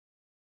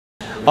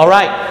All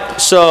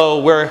right,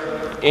 so we're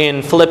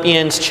in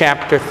Philippians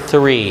chapter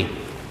 3.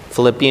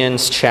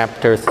 Philippians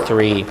chapter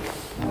 3.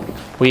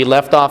 We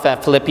left off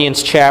at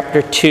Philippians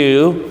chapter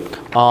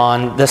 2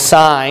 on the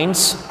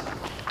signs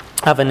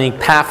of an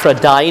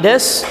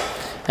Epaphroditus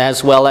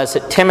as well as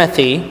at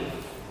Timothy.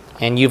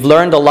 And you've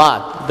learned a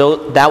lot.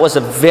 That was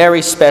a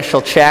very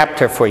special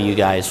chapter for you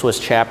guys, was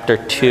chapter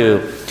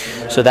 2.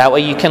 So that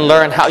way you can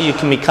learn how you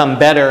can become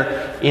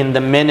better in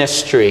the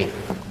ministry.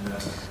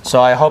 So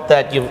I hope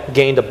that you've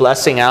gained a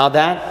blessing out of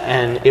that,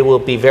 and it will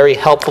be very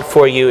helpful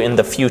for you in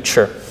the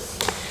future.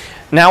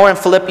 Now we're in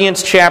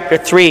Philippians chapter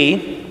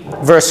 3,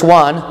 verse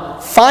 1.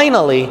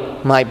 Finally,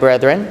 my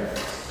brethren,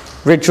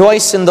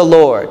 rejoice in the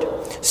Lord.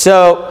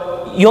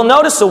 So you'll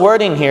notice the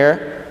wording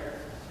here.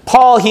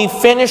 Paul, he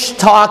finished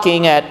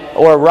talking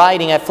or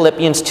writing at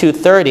Philippians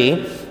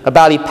 2:30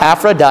 about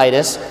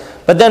Epaphroditus.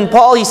 But then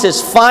Paul, he says,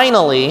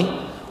 finally.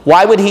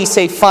 Why would he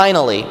say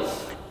finally?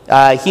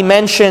 He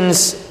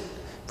mentions,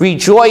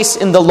 rejoice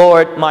in the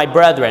Lord, my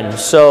brethren.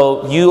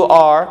 So you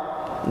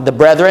are the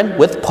brethren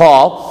with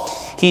Paul.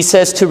 He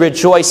says to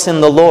rejoice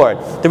in the Lord.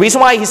 The reason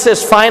why he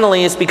says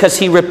finally is because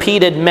he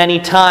repeated many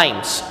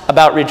times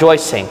about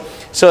rejoicing.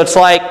 So it's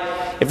like,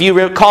 if you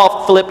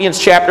recall Philippians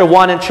chapter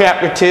 1 and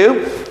chapter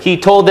 2, he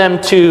told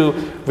them to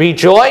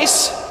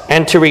rejoice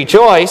and to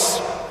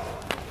rejoice.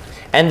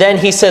 And then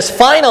he says,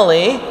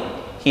 finally,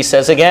 he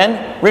says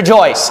again,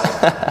 rejoice.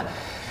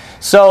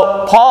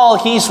 So Paul,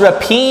 he's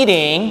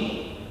repeating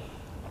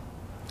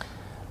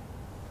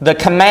the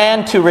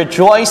command to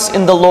rejoice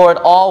in the Lord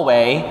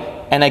always.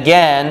 And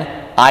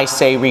again, I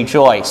say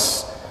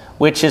rejoice,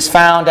 which is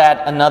found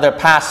at another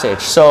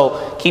passage.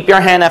 So keep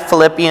your hand at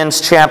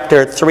Philippians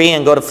chapter 3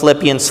 and go to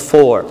Philippians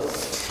 4.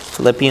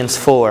 Philippians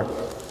 4.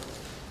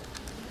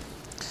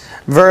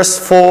 Verse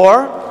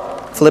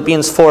 4,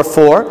 Philippians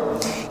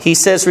 4:4, he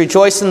says,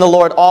 rejoice in the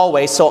Lord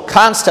always, so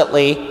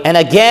constantly, and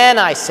again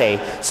I say.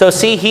 So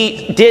see,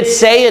 he did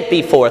say it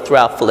before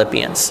throughout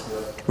Philippians.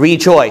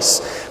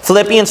 Rejoice.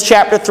 Philippians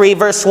chapter 3,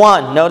 verse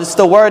 1, notice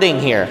the wording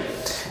here.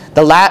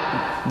 The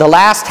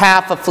last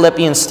half of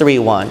Philippians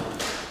 3:1.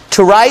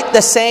 To write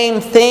the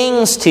same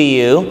things to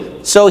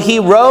you, so he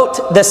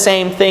wrote the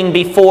same thing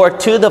before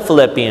to the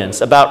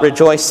Philippians about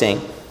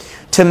rejoicing.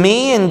 To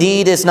me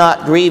indeed is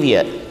not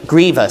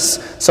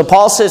grievous. So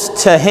Paul says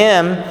to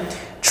him,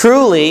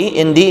 truly,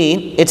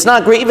 indeed, it's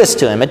not grievous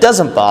to him. It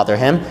doesn't bother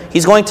him.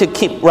 He's going to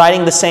keep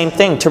writing the same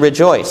thing, to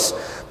rejoice.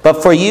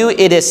 But for you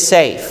it is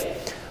safe.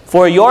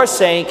 For your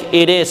sake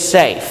it is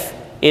safe.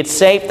 It's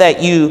safe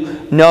that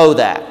you know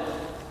that.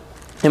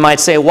 You might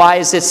say, why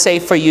is it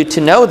safe for you to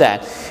know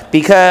that?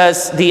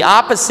 Because the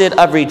opposite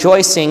of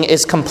rejoicing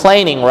is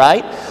complaining,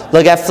 right?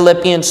 Look at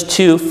Philippians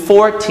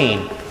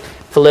 2:14.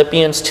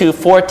 Philippians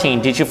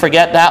 2:14. Did you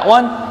forget that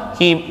one?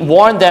 He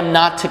warned them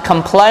not to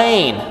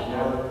complain.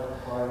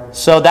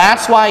 So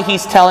that's why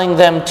he's telling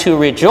them to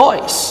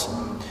rejoice.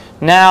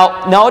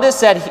 Now, notice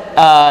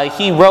that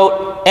he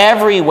wrote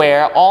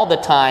everywhere, all the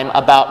time,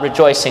 about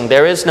rejoicing.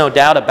 There is no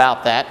doubt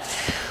about that.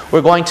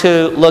 We're going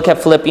to look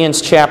at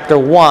Philippians chapter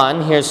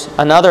 1. Here's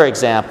another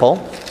example.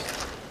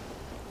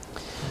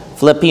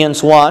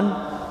 Philippians 1.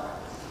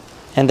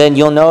 And then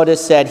you'll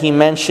notice that he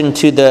mentioned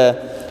to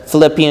the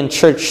Philippian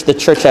church, the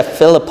church at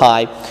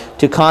Philippi,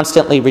 to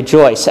constantly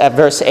rejoice. At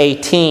verse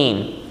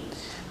 18.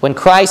 When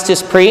Christ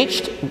is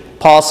preached,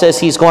 Paul says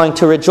he's going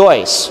to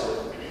rejoice.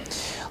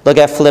 Look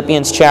at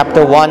Philippians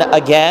chapter 1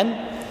 again.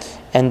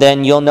 And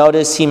then you'll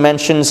notice he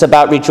mentions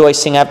about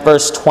rejoicing at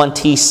verse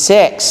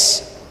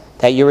 26.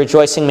 That your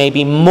rejoicing may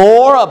be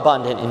more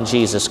abundant in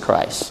Jesus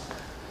Christ.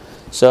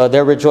 So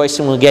their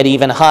rejoicing will get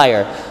even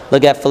higher.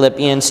 Look at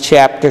Philippians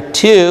chapter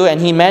 2.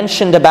 And he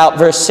mentioned about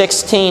verse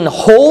 16,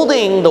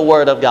 holding the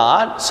word of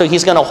God. So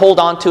he's going to hold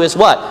on to his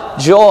what?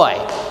 Joy.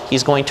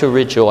 He's going to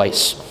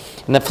rejoice.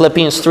 In the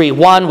Philippians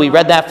 3:1, we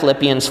read that.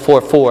 Philippians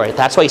 4:4.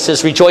 That's why he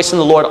says, rejoice in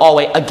the Lord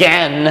always.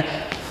 Again,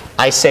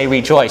 I say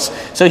rejoice.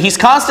 So he's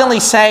constantly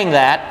saying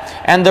that.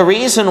 And the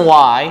reason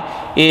why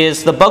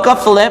is the book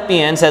of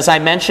Philippians, as I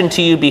mentioned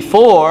to you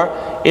before,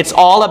 it's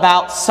all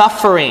about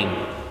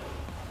suffering.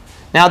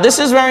 Now this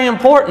is very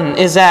important,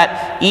 is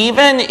that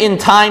even in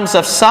times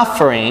of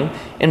suffering,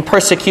 in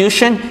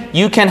persecution,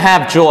 you can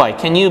have joy.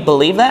 Can you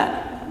believe that?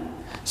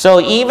 So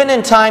even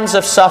in times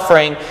of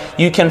suffering,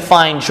 you can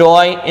find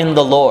joy in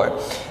the Lord.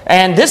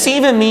 And this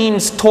even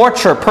means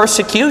torture,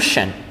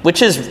 persecution,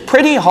 which is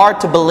pretty hard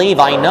to believe,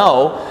 I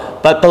know.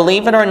 But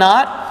believe it or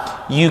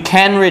not, you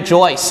can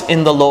rejoice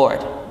in the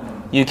Lord.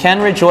 You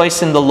can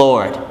rejoice in the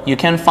Lord. You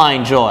can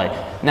find joy.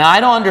 Now,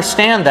 I don't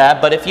understand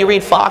that, but if you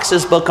read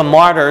Fox's Book of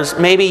Martyrs,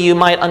 maybe you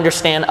might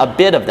understand a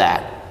bit of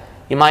that.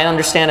 You might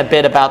understand a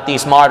bit about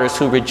these martyrs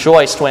who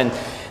rejoiced when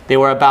they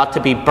were about to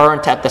be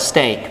burnt at the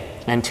stake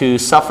and to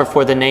suffer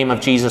for the name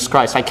of Jesus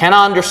Christ. I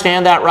cannot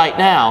understand that right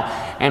now,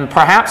 and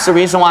perhaps the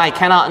reason why I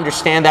cannot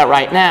understand that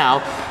right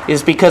now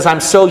is because I'm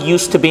so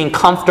used to being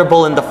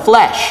comfortable in the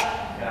flesh.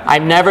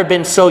 I've never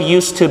been so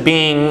used to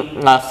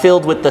being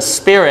filled with the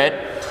Spirit,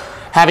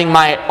 having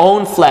my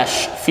own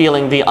flesh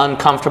feeling the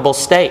uncomfortable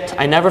state.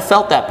 I never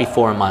felt that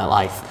before in my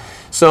life.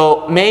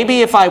 So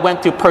maybe if I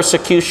went through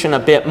persecution a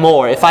bit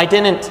more, if I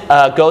didn't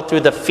go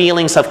through the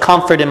feelings of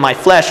comfort in my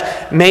flesh,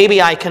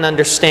 maybe I can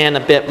understand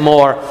a bit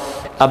more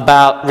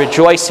about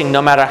rejoicing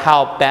no matter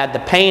how bad the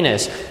pain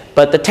is.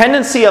 But the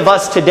tendency of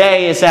us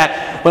today is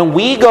that when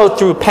we go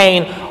through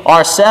pain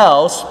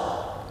ourselves,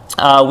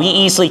 we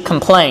easily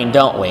complain,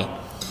 don't we?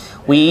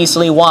 We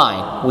easily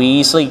whine. We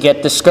easily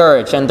get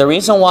discouraged. And the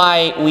reason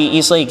why we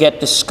easily get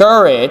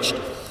discouraged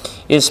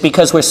is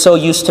because we're so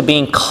used to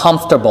being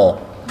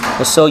comfortable.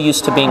 We're so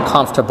used to being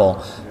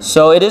comfortable.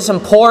 So it is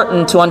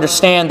important to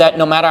understand that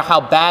no matter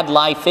how bad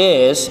life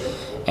is,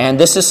 and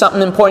this is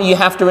something important you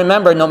have to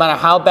remember, no matter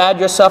how bad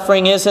your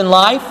suffering is in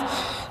life,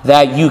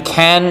 that you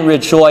can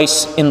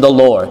rejoice in the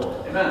Lord.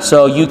 Amen.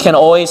 So you can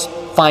always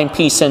find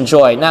peace and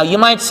joy. Now you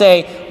might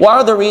say, what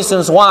are the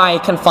reasons why I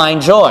can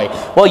find joy?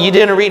 Well, you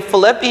didn't read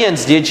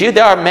Philippians, did you?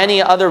 There are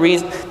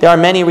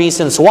many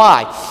reasons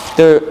why.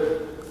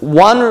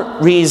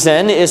 One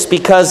reason is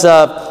because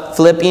of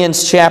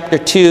Philippians chapter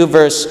 2,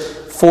 verse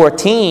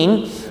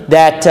 14,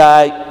 that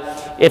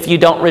if you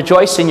don't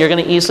rejoice, then you're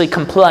going to easily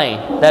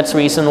complain. That's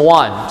reason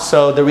one.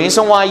 So the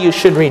reason why you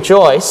should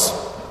rejoice,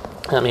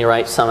 let me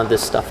write some of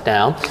this stuff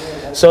down.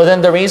 So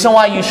then the reason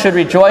why you should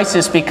rejoice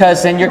is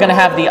because then you're going to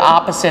have the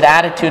opposite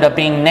attitude of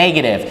being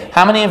negative.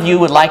 How many of you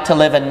would like to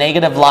live a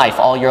negative life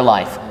all your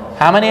life?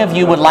 How many of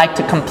you would like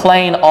to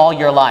complain all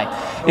your life?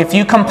 If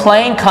you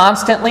complain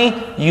constantly,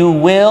 you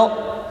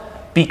will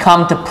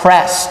become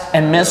depressed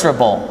and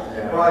miserable.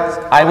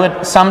 I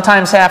would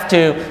sometimes have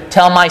to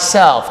tell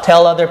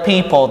other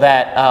people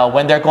that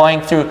when they're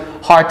going through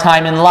hard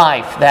time in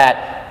life,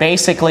 that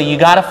basically you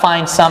got to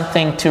find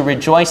something to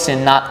rejoice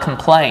in, not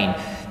complain.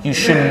 You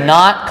should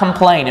not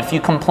complain. If you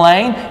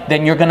complain,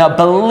 then you're going to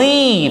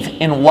believe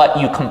in what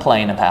you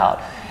complain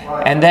about.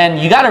 And then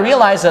you got to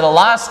realize that a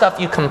lot of stuff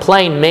you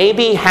complain may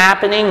be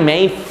happening,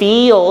 may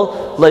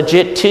feel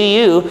legit to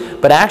you,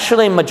 but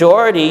actually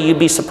majority, you'd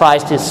be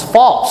surprised, is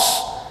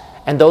false.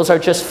 And those are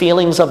just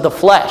feelings of the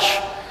flesh.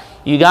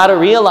 You got to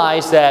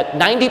realize that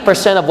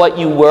 90% of what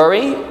you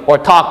worry or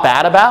talk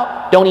bad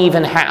about don't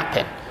even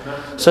happen.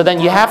 So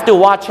then you have to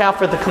watch out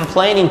for the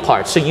complaining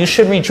part. So you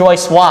should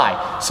rejoice.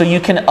 Why? So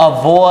you can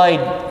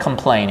avoid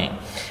complaining.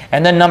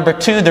 And then number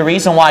two, the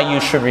reason why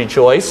you should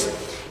rejoice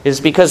is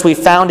because we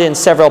found in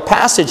several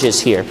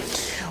passages here.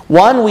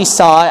 One we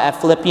saw at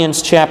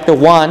Philippians chapter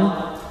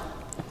 1,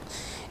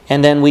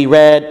 and then we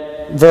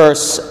read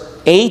verse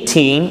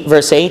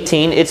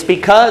 18. It's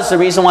because the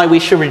reason why we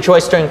should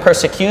rejoice during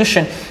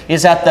persecution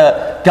is that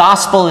the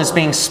gospel is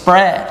being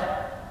spread.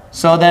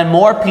 So then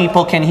more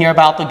people can hear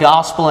about the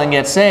gospel and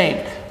get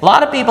saved. A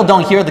lot of people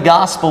don't hear the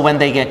gospel when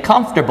they get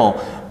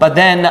comfortable. But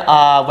then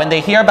when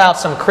they hear about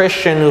some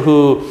Christian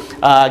who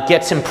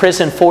gets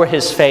imprisoned for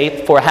his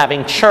faith, for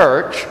having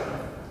church,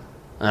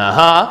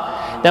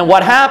 then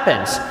what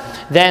happens?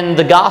 Then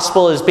the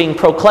gospel is being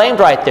proclaimed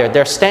right there,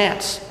 their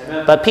stance.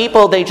 Amen. But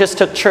people, they just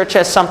took church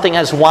as something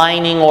as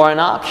whining or an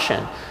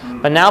option.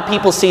 But now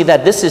people see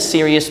that this is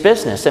serious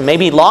business. And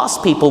maybe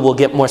lost people will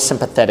get more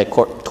sympathetic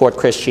toward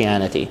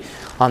Christianity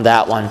on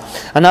that one.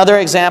 Another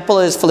example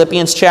is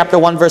Philippians chapter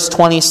 1, verse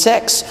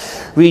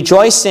 26.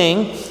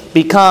 Rejoicing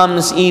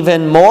becomes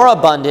even more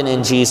abundant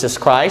in Jesus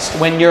Christ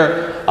when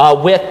you're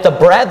with the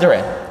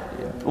brethren.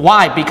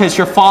 Why? Because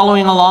you're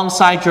following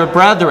alongside your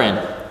brethren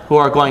who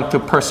are going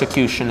through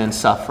persecution and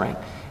suffering.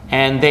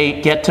 And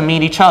they get to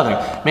meet each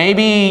other.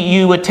 Maybe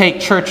you would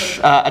take church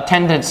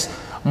attendance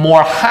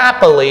more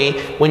happily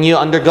when you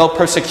undergo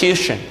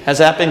persecution. Has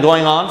that been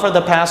going on for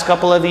the past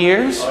couple of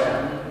years?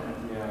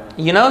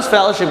 You know, as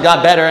fellowship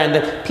got better and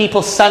the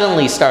people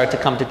suddenly started to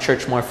come to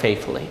church more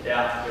faithfully.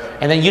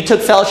 And then you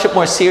took fellowship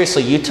more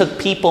seriously. You took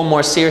people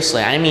more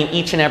seriously. I mean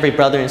each and every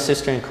brother and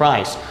sister in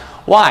Christ.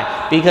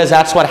 Why? Because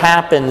that's what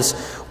happens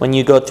when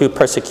you go through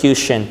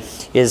persecution,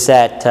 is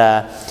that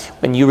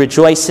when you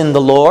rejoice in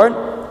the Lord,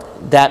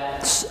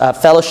 that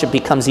fellowship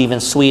becomes even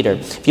sweeter.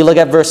 If you look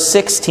at verse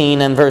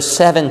 16 and verse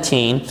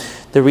 17,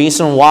 the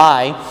reason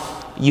why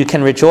you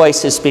can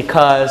rejoice is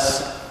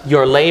because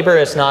your labor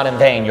is not in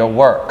vain, your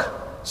work.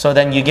 So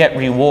then you get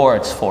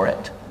rewards for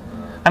it.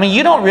 I mean,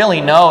 you don't really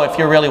know if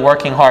you're really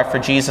working hard for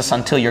Jesus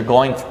until you're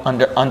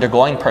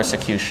undergoing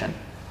persecution.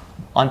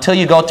 Until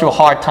you go through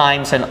hard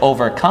times and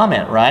overcome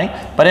it,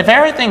 right? But if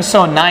everything's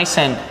so nice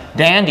and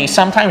dandy,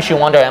 sometimes you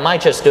wonder, am I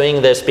just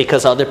doing this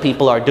because other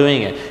people are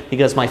doing it?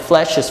 Because my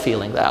flesh is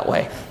feeling that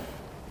way.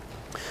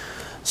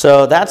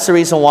 So that's the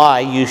reason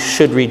why you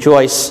should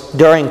rejoice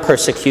during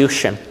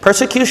persecution.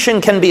 Persecution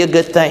can be a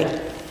good thing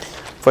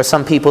for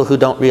some people who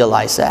don't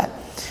realize that.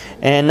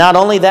 And not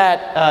only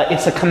that,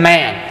 it's a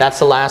command. That's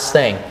the last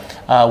thing.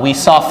 We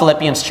saw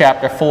Philippians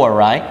chapter 4,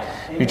 right?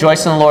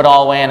 Rejoice in the Lord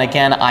always, and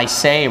again I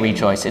say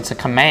rejoice. It's a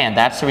command.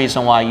 That's the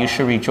reason why you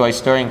should rejoice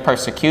during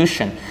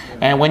persecution.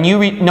 And when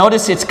you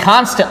notice, it's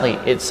constantly.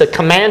 It's a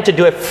command to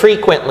do it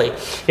frequently.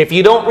 If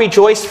you don't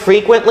rejoice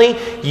frequently,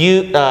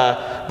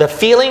 the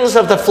feelings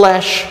of the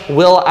flesh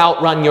will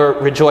outrun your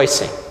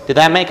rejoicing. Did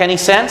that make any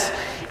sense?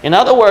 In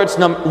other words,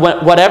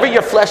 whatever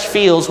your flesh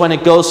feels when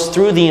it goes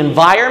through the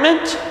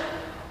environment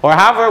or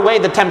however way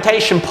the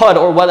temptation put,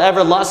 or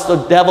whatever lust the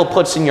devil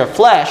puts in your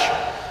flesh,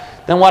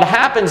 then what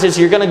happens is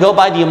you're going to go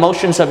by the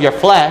emotions of your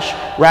flesh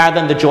rather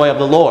than the joy of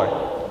the Lord.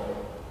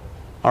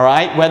 All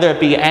right? Whether it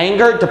be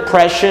anger,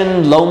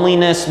 depression,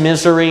 loneliness,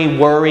 misery,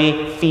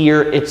 worry,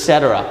 fear,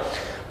 etc.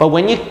 But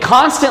when you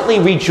constantly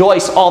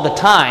rejoice all the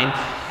time,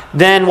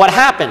 then what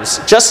happens?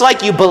 Just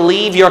like you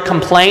believe you're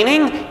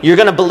complaining, you're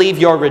going to believe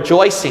you're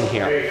rejoicing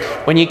here.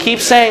 When you keep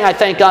saying, I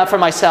thank God for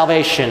my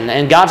salvation,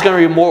 and God's going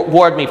to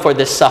reward me for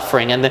this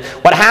suffering, and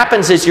what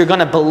happens is you're going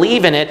to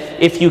believe in it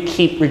if you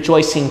keep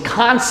rejoicing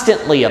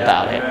constantly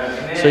about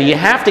it. So you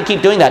have to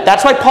keep doing that.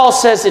 That's why Paul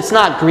says it's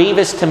not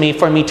grievous to me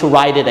for me to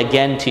write it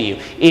again to you.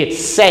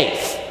 It's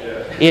safe.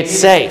 It's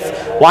safe.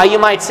 Why you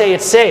might say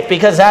it's safe?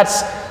 Because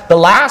that's the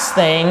last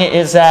thing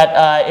is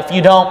that if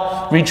you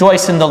don't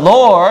rejoice in the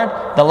Lord,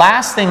 the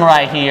last thing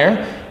right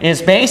here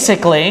is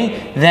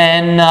basically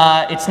then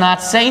it's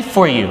not safe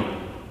for you.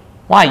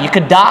 Why? You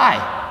could die.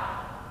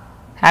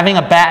 Having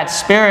a bad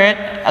spirit,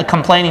 a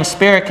complaining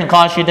spirit, can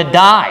cause you to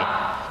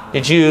die.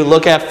 Did you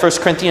look at 1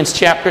 Corinthians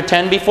chapter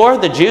 10 before?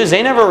 The Jews,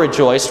 they never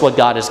rejoiced what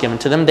God has given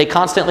to them. They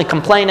constantly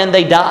complained and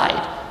they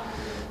died.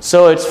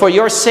 So it's for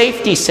your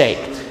safety's sake.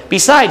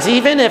 Besides,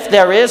 even if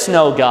there is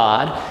no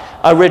God,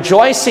 a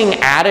rejoicing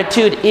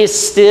attitude is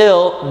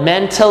still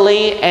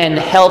mentally and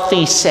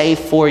healthy safe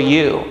for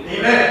you.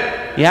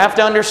 Amen. You have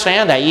to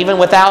understand that even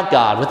without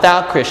God,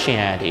 without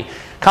Christianity.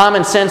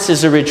 Common sense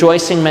is a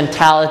rejoicing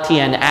mentality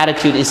and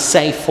attitude is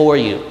safe for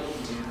you.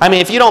 I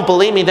mean, if you don't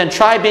believe me, then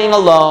try being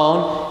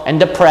alone and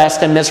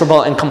depressed and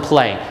miserable and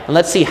complain. And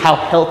let's see how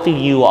healthy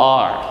you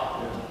are.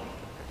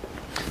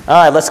 All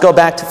right, let's go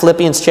back to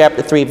Philippians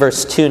chapter 3,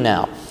 verse 2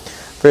 now.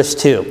 Verse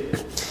 2.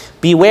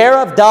 Beware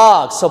of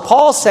dogs. So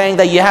Paul's saying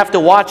that you have to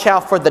watch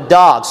out for the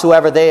dogs,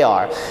 whoever they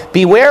are.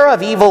 Beware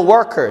of evil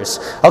workers.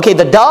 Okay,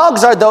 the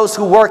dogs are those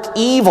who work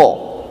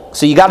evil.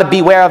 So you got to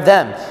beware of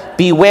them.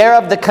 Beware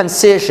of the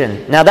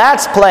concision. Now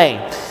that's plain.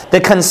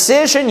 The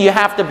concision you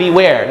have to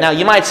beware. Now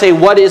you might say,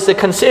 what is the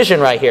concision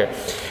right here?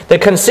 The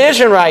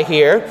concision right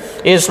here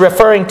is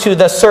referring to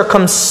the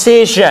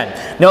circumcision.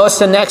 Notice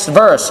the next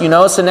verse. You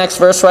notice the next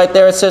verse right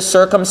there? It says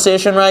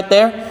circumcision right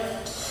there.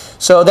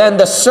 So then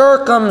the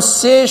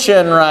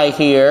circumcision right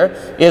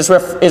here is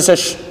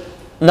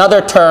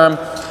another term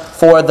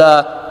for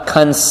the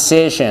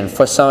concision,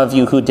 for some of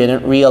you who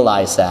didn't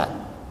realize that.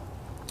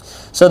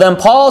 So then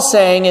Paul's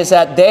saying is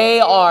that they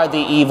are the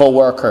evil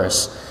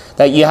workers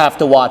that you have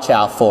to watch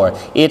out for.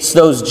 It's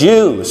those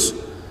Jews.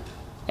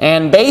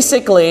 And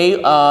basically,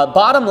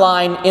 bottom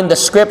line in the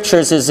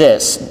scriptures is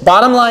this.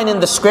 Bottom line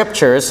in the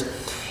scriptures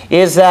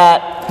is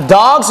that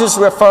dogs is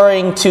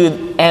referring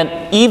to,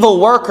 and evil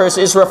workers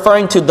is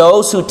referring to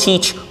those who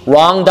teach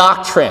wrong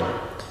doctrine,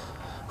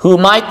 who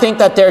might think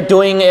that they're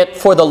doing it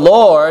for the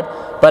Lord,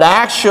 but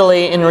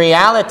actually, in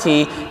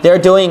reality, they're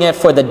doing it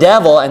for the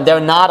devil, and they're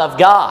not of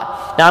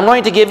God. Now, I'm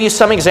going to give you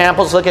some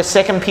examples. Look at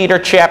 2 Peter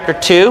chapter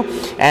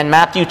 2 and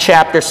Matthew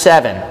chapter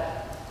 7.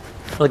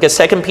 Look at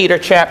 2 Peter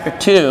chapter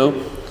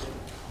 2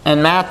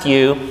 and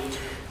Matthew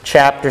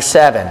chapter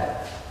 7.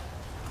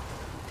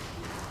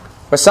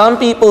 For some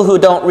people who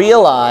don't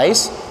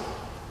realize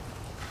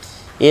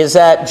is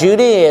that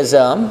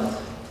Judaism,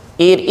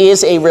 it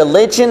is a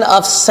religion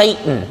of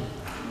Satan.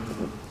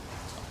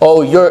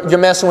 Oh, you're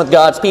messing with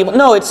God's people.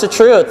 No, it's the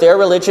truth. Their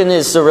religion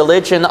is the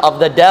religion of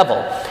the devil.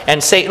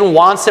 And Satan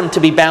wants them to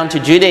be bound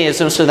to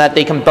Judaism so that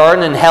they can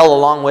burn in hell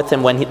along with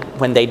him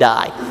when they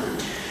die.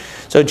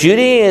 So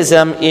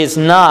Judaism is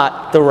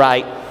not the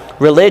right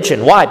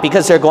religion. Why?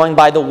 Because they're going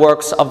by the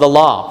works of the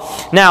law.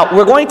 Now,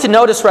 we're going to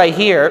notice right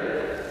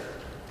here,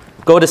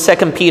 go to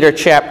 2 Peter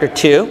chapter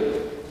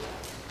 2.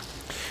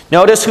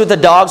 Notice who the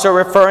dogs are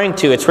referring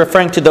to. It's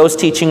referring to those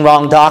teaching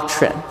wrong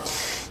doctrine.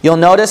 You'll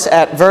notice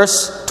at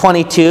verse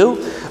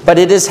 22, but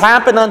it has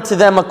happened unto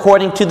them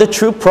according to the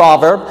true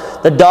proverb,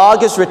 the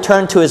dog is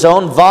returned to his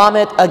own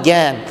vomit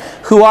again.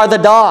 Who are the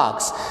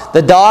dogs?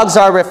 The dogs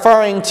are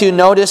referring to,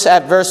 notice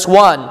at verse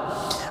 1.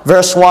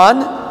 Verse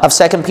 1 of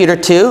 2 Peter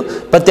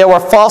 2, but there were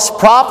false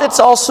prophets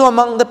also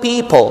among the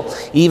people,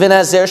 even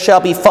as there shall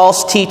be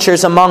false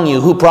teachers among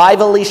you, who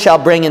privately shall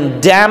bring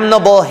in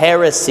damnable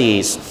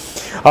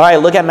heresies. All right,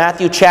 look at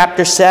Matthew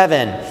chapter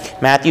 7.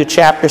 Matthew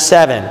chapter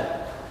 7.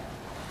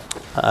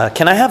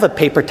 Can I have a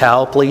paper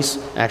towel, please?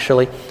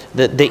 Actually,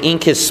 the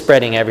ink is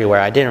spreading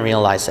everywhere. I didn't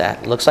realize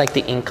that. It looks like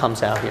the ink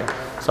comes out here.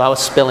 So I was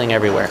spilling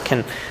everywhere.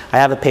 Can I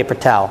have a paper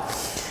towel?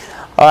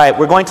 All right,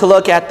 we're going to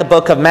look at the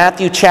book of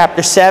Matthew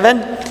chapter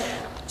 7.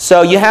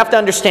 So you have to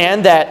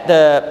understand that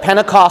the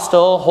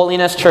Pentecostal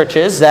holiness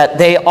churches, that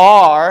they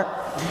are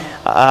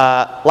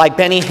like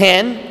Benny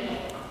Hinn,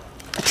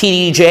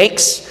 T.D.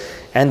 Jakes,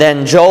 and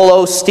then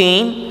Joel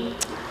Osteen,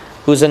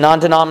 who's a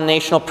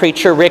non-denominational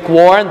preacher, Rick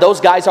Warren. Those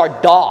guys are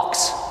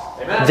dogs.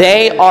 Amen.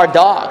 They are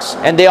dogs,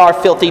 and they are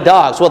filthy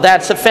dogs. Well,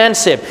 that's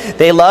offensive.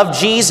 They love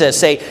Jesus.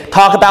 They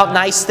talk about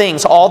nice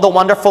things, all the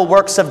wonderful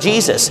works of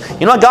Jesus.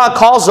 You know what God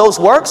calls those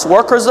works?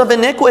 Workers of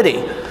iniquity.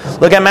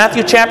 Look at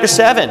Matthew chapter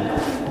 7.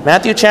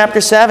 Matthew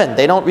chapter 7.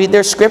 They don't read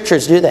their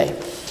scriptures, do they?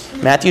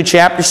 Matthew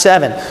chapter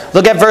 7.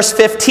 Look at verse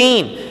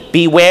 15.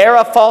 Beware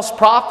of false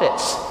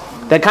prophets.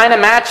 That kind of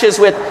matches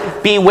with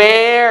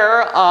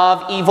beware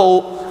of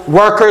evil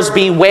workers,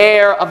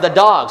 beware of the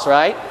dogs,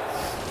 right?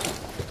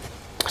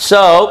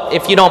 So,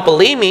 if you don't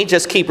believe me,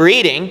 just keep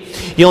reading.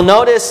 You'll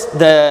notice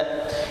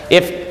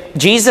if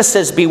Jesus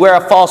says beware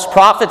of false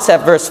prophets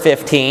at verse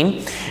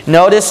 15,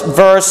 notice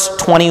verse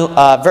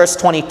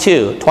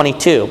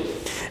 22.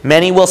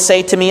 Many will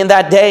say to me in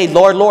that day,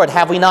 Lord, Lord,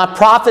 have we not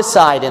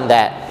prophesied in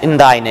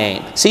thy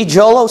name? See,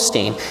 Joel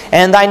Osteen.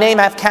 And in thy name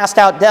have cast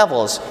out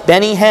devils.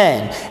 Benny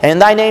Hinn. And in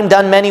thy name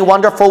done many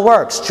wonderful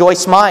works.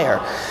 Joyce Meyer.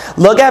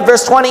 Look at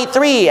verse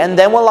 23. And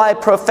then will I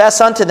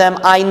profess unto them,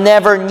 I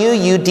never knew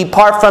you.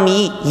 Depart from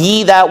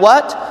ye that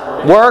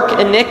what? Work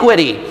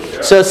iniquity.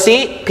 So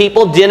see,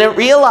 people didn't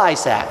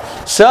realize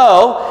that.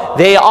 So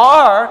they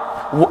are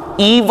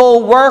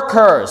evil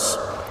workers.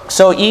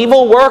 So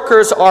evil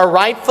workers are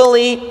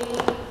rightfully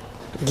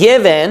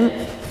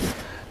given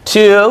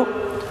to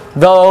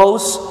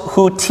those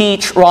who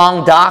teach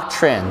wrong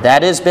doctrine.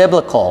 That is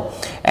biblical.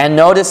 And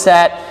notice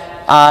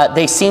that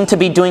they seem to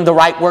be doing the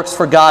right works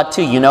for God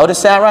too. You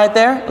notice that right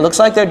there? It looks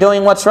like they're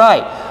doing what's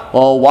right.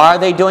 Well, why are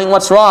they doing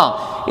what's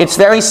wrong? It's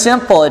very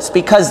simple. It's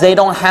because they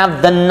don't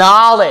have the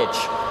knowledge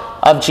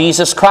of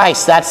Jesus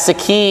Christ. That's the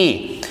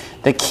key.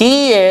 The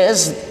key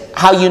is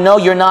how you know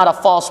you're not a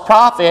false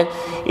prophet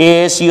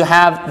is you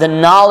have the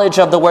knowledge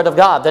of the Word of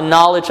God, the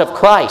knowledge of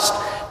Christ.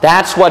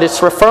 That's what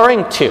it's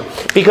referring to.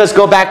 Because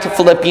go back to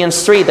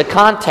Philippians 3, the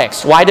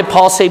context. Why did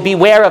Paul say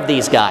beware of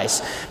these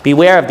guys?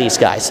 Beware of these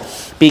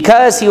guys.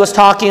 Because he was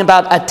talking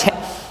about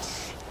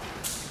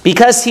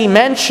because he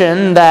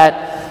mentioned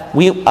that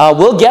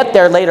we'll get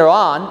there later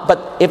on,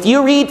 but if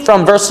you read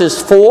from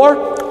verses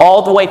 4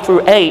 all the way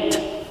through 8,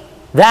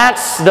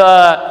 that's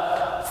the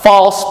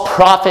false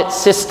prophet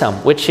system,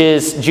 which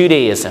is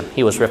Judaism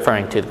he was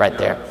referring to right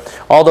there.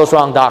 All those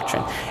wrong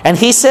doctrine. And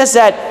he says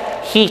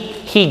that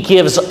he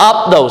gives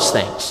up those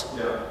things.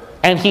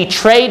 And he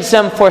trades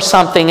them for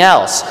something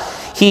else.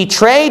 He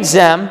trades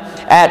them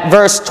at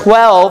verse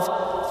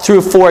 12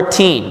 through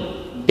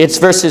 14. It's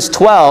verses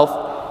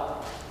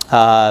 12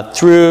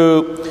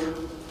 through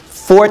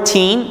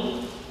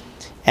 14.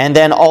 And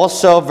then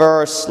also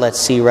verse, let's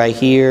see right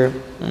here.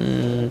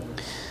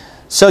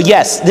 So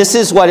yes, this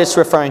is what it's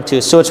referring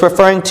to. So it's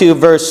referring to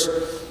verse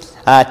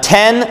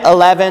 10,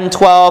 11,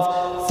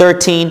 12,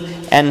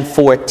 13, and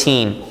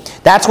 14.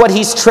 That's what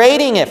he's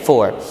trading it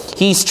for.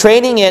 He's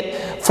trading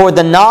it for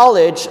the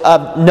knowledge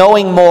of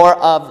knowing more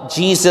of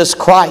Jesus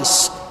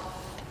Christ.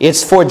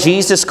 It's for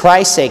Jesus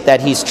Christ's sake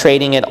that he's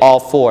trading it all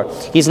for.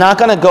 He's not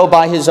going to go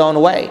by his own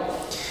way.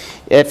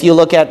 If you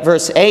look at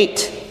verse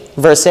 8,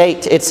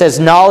 it says,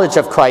 knowledge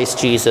of Christ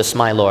Jesus,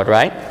 my Lord,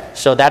 right?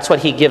 So that's what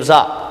he gives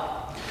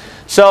up.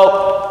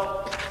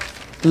 So,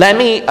 let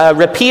me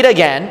repeat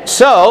again.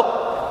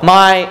 So,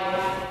 my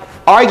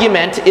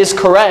argument is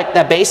correct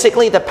that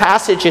basically the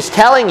passage is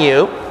telling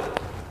you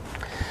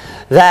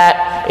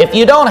that if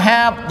you don't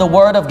have the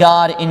Word of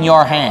God in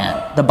your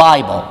hand, the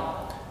Bible,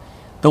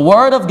 the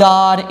Word of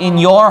God in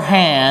your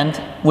hand,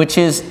 which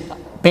is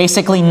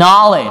basically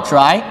knowledge,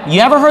 right? You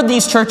ever heard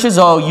these churches,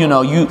 oh,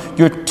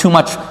 you're too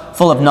much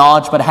full of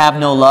knowledge but have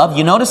no love?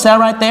 You notice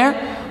that right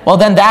there? Well,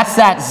 then that's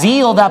that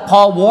zeal that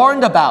Paul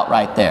warned about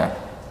right there.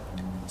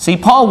 See,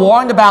 Paul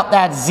warned about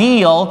that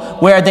zeal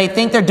where they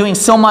think they're doing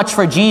so much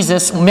for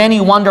Jesus,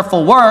 many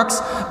wonderful works,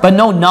 but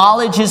no,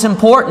 knowledge is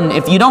important.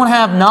 If you don't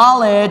have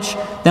knowledge,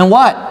 then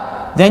what?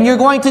 Then you're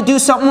going to do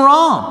something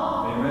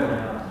wrong.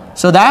 Amen.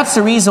 So that's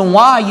the reason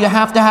why you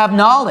have to have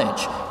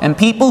knowledge. And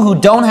people who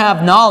don't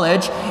have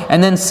knowledge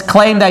and then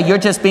claim that you're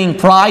just being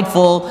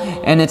prideful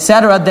and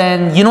etc.,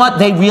 then you know what?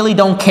 They really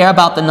don't care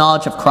about the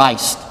knowledge of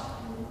Christ.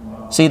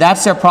 See,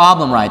 that's their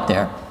problem right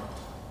there.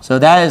 So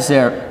that is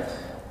their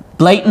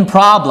blatant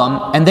problem,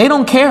 and they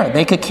don't care.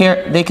 They could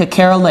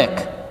care a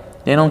lick.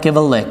 They don't give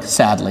a lick,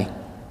 sadly,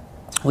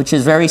 which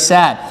is very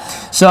sad.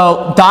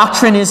 So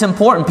doctrine is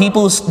important.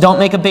 People who don't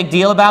make a big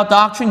deal about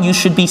doctrine, you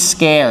should be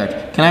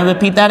scared. Can I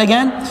repeat that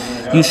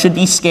again? You should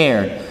be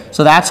scared.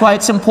 So that's why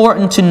it's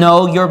important to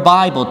know your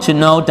Bible, to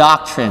know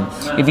doctrine.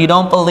 If you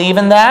don't believe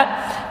in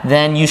that,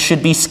 then you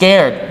should be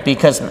scared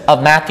because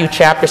of Matthew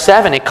chapter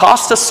 7. It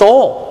costs a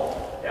soul.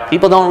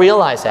 People don't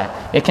realize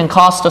that. It can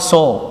cost a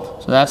soul.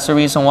 So that's the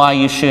reason why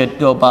you should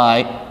go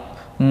by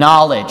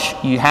knowledge.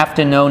 You have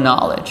to know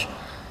knowledge.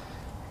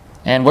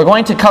 And we're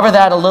going to cover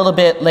that a little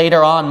bit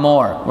later on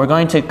more. We're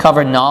going to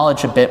cover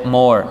knowledge a bit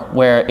more,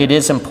 where it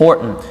is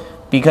important.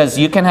 Because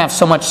you can have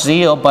so much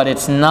zeal, but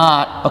it's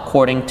not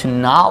according to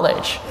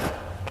knowledge.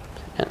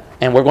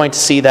 And we're going to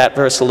see that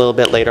verse a little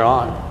bit later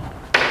on.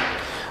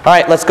 All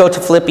right, let's go to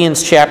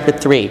Philippians chapter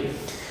 3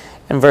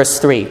 and verse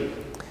 3.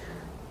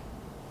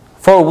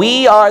 For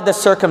we are the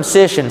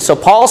circumcision. So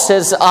Paul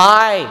says,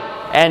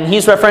 and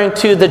he's referring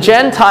to the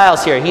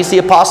Gentiles here. He's the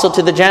apostle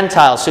to the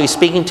Gentiles. So he's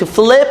speaking to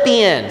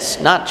Philippians,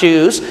 not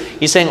Jews.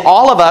 He's saying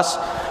all of us,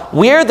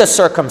 we're the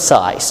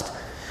circumcised,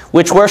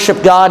 which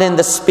worship God in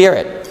the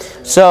Spirit.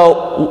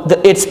 So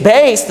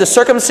the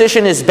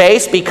circumcision is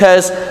based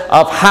because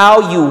of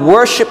how you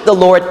worship the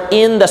Lord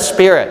in the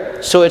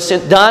Spirit. So it's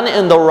done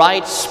in the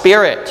right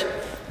spirit,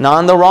 not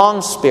in the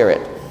wrong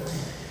spirit.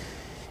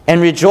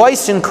 And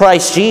rejoice in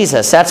Christ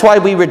Jesus. That's why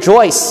we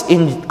rejoice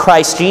in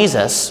Christ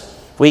Jesus.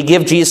 We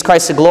give Jesus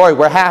Christ the glory.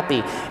 We're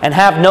happy. And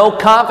have no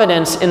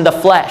confidence in the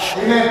flesh.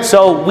 Amen.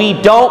 So we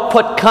don't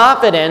put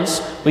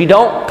confidence, we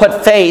don't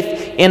put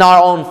faith in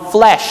our own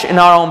flesh, in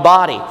our own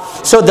body.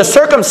 So the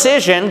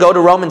circumcision, go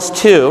to Romans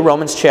 2,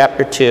 Romans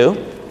chapter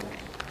 2.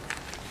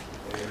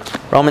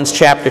 Romans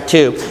chapter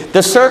 2.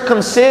 The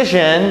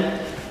circumcision,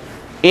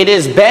 it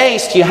is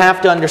based, you have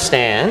to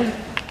understand,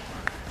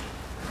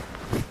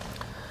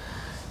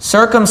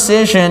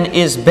 circumcision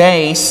is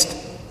based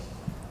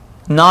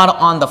not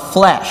on the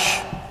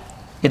flesh.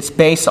 It's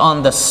based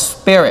on the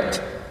Spirit.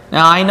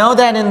 Now, I know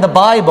that in the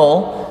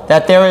Bible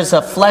that there is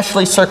a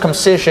fleshly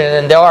circumcision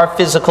and there are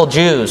physical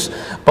Jews.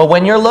 But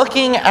when you're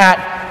looking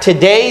at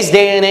today's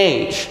day and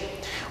age,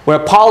 where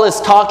Paul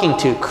is talking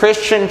to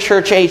Christian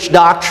church age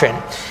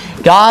doctrine,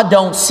 God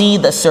don't see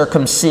the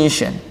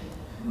circumcision.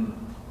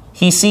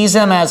 He sees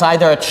them as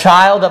either a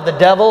child of the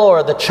devil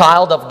or the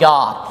child of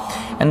God.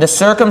 And the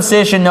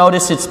circumcision,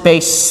 notice it's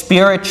based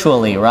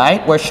spiritually,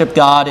 right? Worship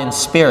God in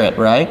spirit,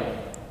 right?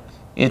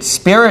 It's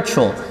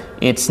spiritual.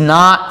 It's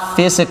not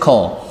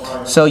physical.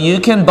 So you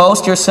can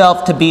boast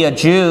yourself to be a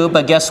Jew,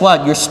 but guess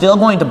what? You're still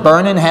going to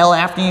burn in hell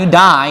after you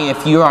die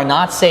if you are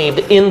not saved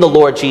in the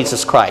Lord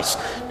Jesus Christ.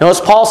 Notice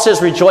Paul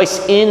says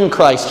rejoice in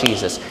Christ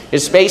Jesus.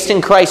 It's based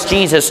in Christ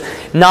Jesus,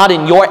 not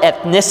in your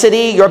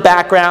ethnicity, your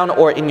background,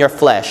 or in your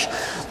flesh.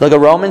 Look at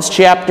Romans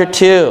chapter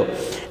 2.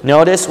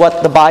 Notice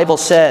what the Bible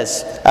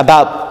says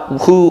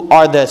about who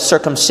are the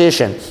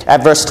circumcision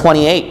at verse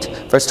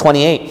 28. Verse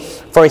 28.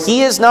 For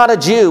he is not a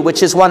Jew,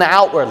 which is one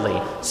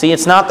outwardly. See,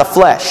 it's not the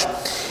flesh.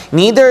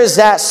 Neither is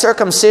that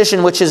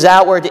circumcision which is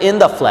outward in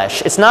the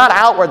flesh. It's not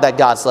outward that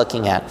God's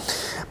looking at.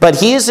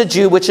 But he is a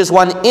Jew, which is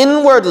one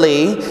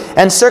inwardly,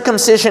 and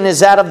circumcision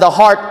is that of the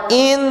heart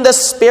in the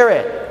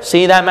Spirit.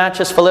 See, that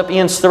matches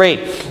Philippians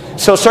 3.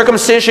 So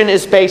circumcision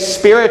is based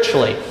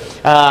spiritually.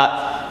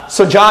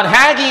 So John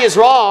Hagee is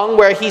wrong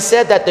where he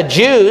said that the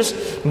Jews,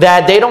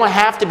 that they don't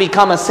have to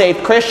become a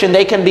saved Christian.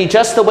 They can be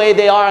just the way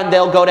they are and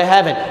they'll go to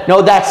heaven.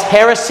 No, that's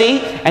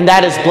heresy and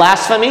that is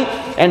blasphemy.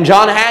 And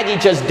John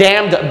Hagee just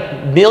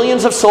damned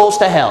millions of souls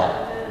to hell.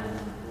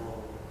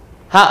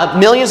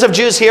 Millions of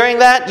Jews hearing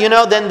that,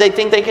 then they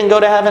think they can go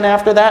to heaven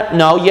after that?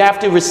 No, you have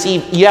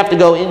to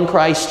go in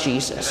Christ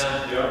Jesus.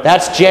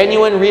 That's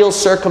genuine, real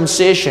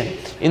circumcision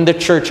in the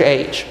church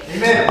age.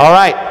 Amen. All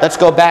right, let's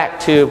go back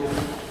to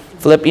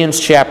Philippians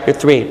chapter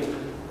 3.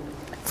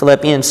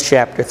 Philippians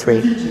chapter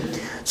 3.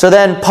 So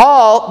then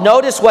Paul,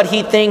 notice what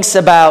he thinks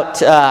about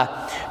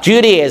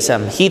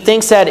Judaism. He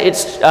thinks that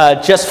it's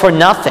just for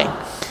nothing.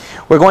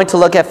 We're going to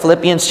look at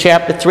Philippians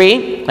chapter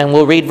 3, and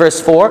we'll read verse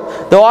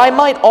 4. Though I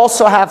might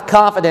also have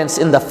confidence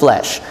in the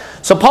flesh.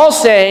 So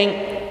Paul's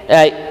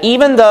saying,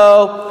 even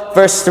though,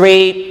 verse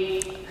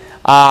 3,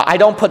 I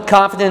don't put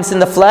confidence in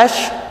the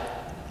flesh,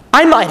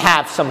 I might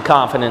have some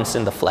confidence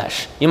in the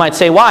flesh. You might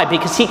say, why?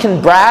 Because he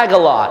can brag a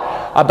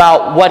lot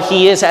about what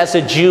he is as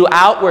a Jew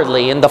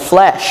outwardly in the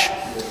flesh.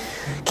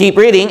 Keep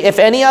reading. If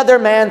any other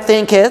man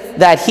thinketh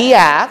that he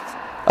hath,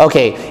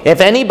 okay,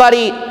 if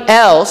anybody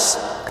else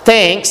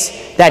thinks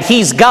that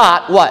he's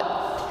got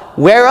what?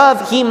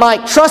 Whereof he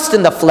might trust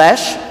in the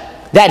flesh,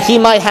 that he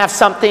might have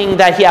something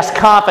that he has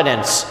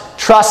confidence,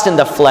 trust in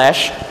the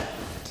flesh,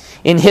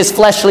 in his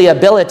fleshly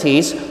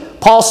abilities,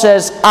 Paul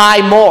says,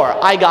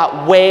 I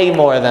got way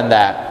more than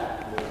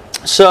that.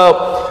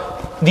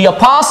 So, the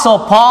Apostle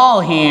Paul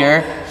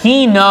here,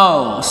 he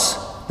knows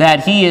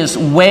that he is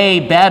way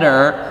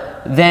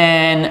better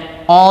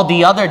than all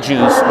the other Jews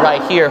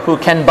right here who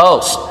can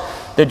boast.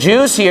 The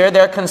Jews here,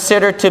 they're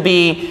considered to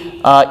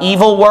be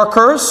evil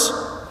workers.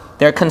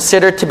 They're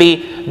considered to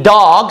be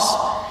dogs.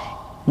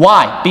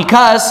 Why?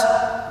 Because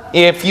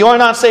if you're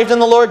not saved in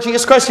the Lord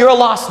Jesus Christ, you're a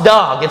lost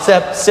dog. It's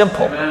that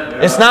simple.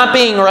 It's not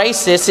being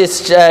racist.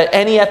 It's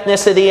any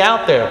ethnicity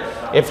out there.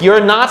 If you're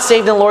not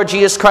saved in the Lord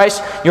Jesus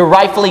Christ, you're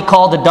rightfully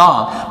called a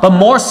dog. But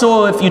more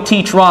so if you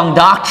teach wrong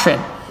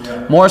doctrine.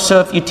 More so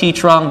if you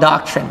teach wrong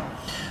doctrine.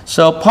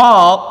 So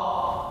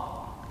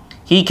Paul,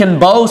 he can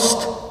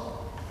boast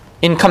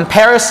in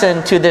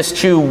comparison to this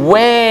Jew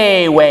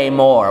way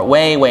more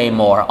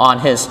on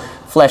his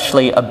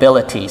fleshly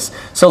abilities.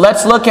 So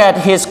let's look at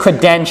his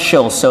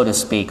credentials, so to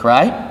speak,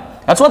 right?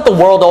 That's what the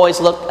world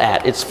always looked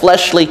at. It's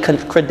fleshly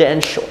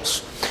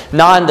credentials,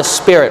 not in the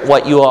spirit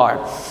what you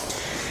are.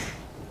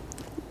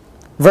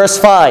 Verse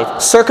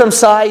 5,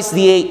 circumcised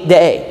the 8th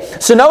day.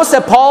 So notice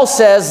that Paul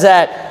says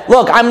that,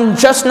 look, I'm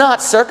just not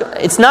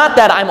it's not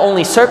that I'm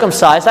only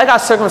circumcised. I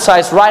got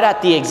circumcised right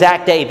at the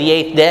exact day, the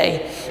 8th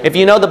day. If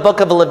you know the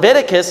book of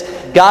Leviticus,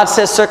 God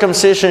says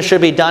circumcision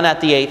should be done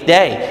at the 8th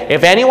day.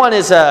 If anyone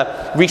is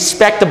a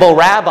respectable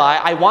rabbi,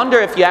 I wonder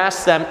if you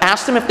ask them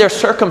if they're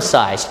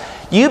circumcised.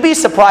 You'd be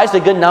surprised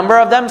a good number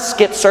of them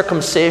skip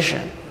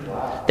circumcision.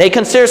 They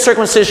consider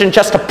circumcision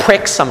just a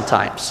prick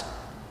sometimes.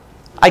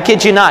 I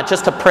kid you not,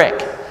 just a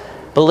prick.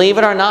 Believe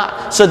it or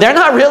not. So they're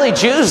not really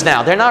Jews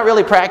now. They're not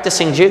really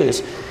practicing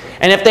Jews.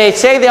 And if they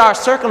say they are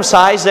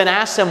circumcised, then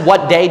ask them,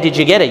 what day did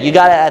you get it? You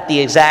got it at the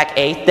exact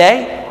 8th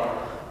day?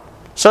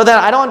 So then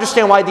I don't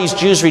understand why these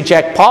Jews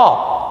reject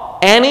Paul.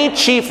 Any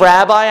chief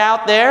rabbi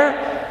out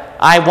there,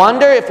 I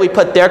wonder if we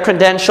put their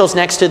credentials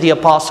next to the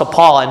Apostle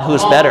Paul, and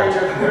who's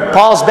better?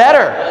 Paul's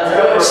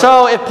better.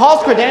 So if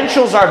Paul's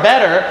credentials are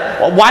better,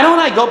 well, why don't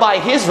I go by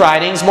his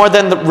writings more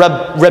than the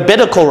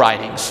rabbinical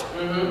writings?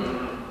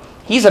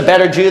 He's a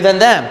better Jew than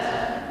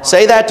them.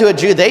 Say that to a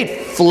Jew,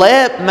 they'd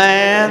flip,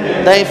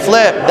 man. They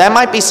flip. That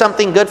might be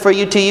something good for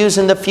you to use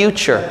in the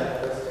future.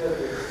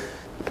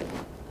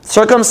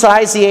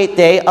 Circumcised the 8th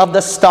day of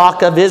the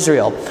stock of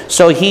Israel.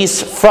 So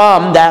he's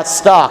from that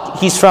stock.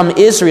 He's from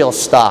Israel's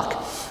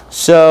stock.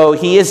 So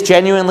he is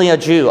genuinely a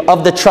Jew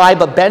of the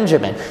tribe of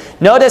Benjamin.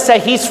 Notice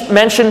that he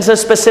mentions a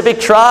specific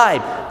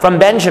tribe from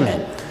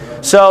Benjamin.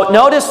 So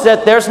notice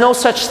that there's no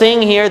such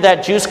thing here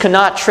that Jews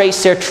cannot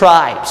trace their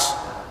tribes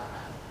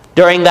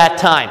during that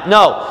time.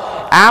 No.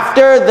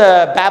 After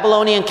the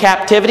Babylonian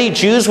captivity,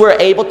 Jews were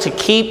able to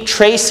keep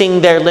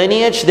tracing their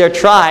lineage, their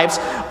tribes.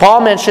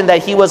 Paul mentioned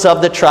that he was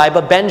of the tribe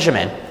of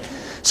Benjamin.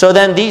 So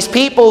then these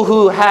people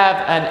who have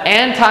an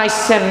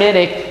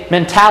anti-Semitic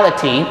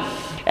mentality,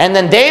 and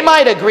then they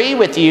might agree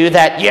with you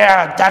that,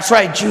 yeah, that's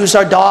right, Jews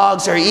are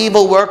dogs, they're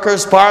evil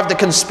workers, part of the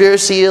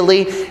conspiracy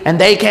elite, and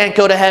they can't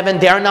go to heaven,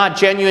 they're not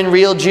genuine,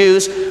 real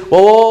Jews.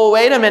 Whoa,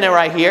 wait a minute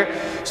right here.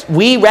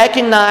 We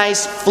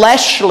recognize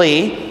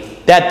fleshly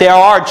that there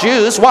are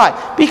Jews.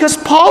 Why? Because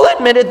Paul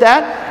admitted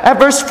that at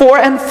verse 4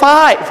 and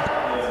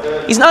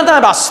 5. He's not talking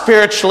about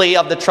spiritually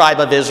of the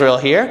tribe of Israel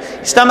here.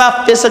 He's talking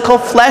about physical,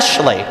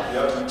 fleshly.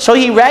 So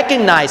he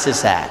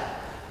recognizes that.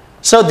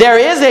 So there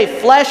is a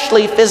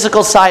fleshly,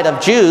 physical side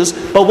of Jews,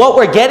 but what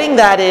we're getting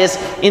at is,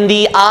 in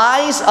the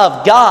eyes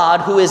of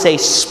God, who is a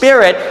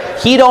spirit,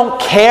 He don't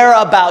care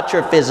about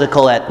your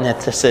physical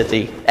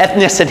ethnicity.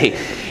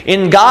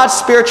 In God's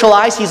spiritual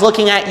eyes, He's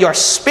looking at your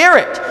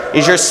spirit.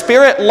 Is your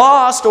spirit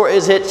lost or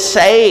is it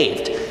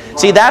saved?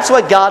 See, that's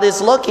what God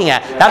is looking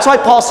at. That's why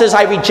Paul says,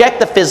 I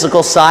reject the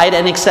physical side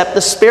and accept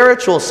the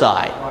spiritual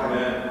side.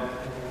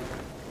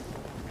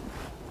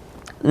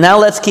 Now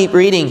let's keep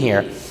reading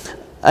here.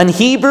 An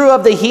Hebrew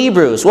of the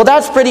Hebrews. Well,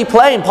 that's pretty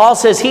plain. Paul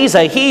says he's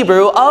a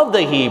Hebrew of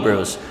the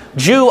Hebrews.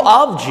 Jew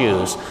of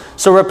Jews.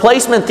 So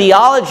replacement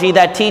theology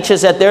that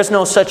teaches that there's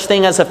no such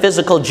thing as a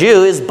physical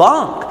Jew is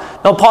bunk.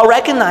 No, Paul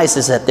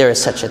recognizes that there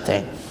is such a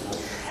thing.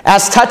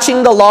 As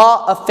touching the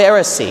law, a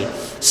Pharisee.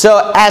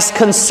 So as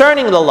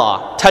concerning the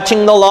law,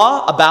 touching the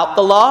law, about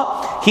the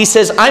law, he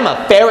says, I'm a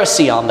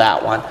Pharisee on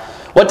that one.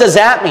 What does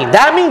that mean?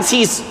 That means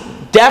he's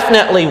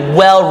definitely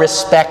well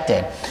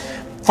respected.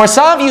 For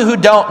some of you who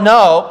don't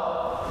know,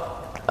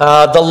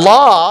 the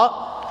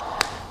law,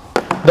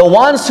 the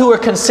ones who were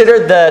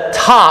considered the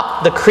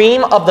top, the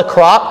cream of the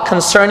crop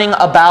concerning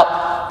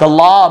about the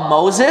law of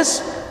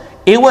Moses,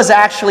 it was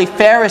actually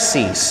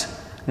Pharisees.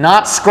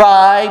 Not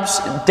scribes,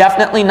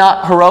 definitely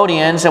not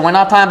Herodians, and we're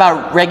not talking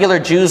about regular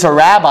Jews or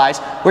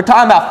rabbis. We're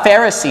talking about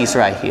Pharisees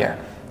right here.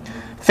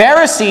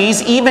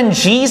 Pharisees, even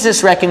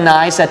Jesus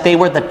recognized that they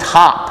were the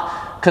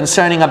top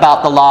concerning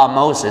about the law of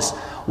Moses.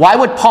 Why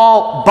would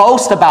Paul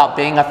boast about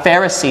being a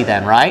Pharisee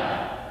then, right?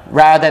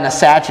 Rather than a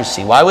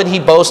Sadducee. Why would he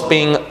boast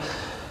being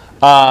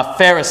a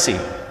Pharisee?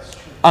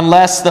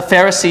 Unless the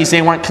Pharisees,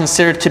 they weren't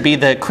considered to be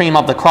the cream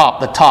of the crop,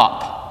 the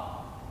top.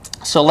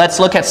 So let's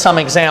look at some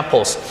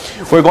examples.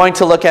 We're going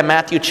to look at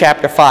Matthew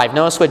chapter 5.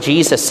 Notice what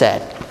Jesus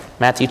said.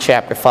 Matthew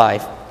chapter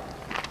 5.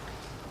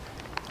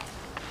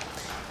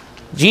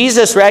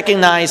 Jesus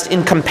recognized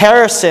in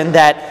comparison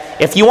that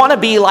if you want to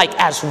be like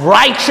as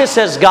righteous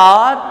as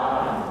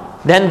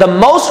God, then the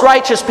most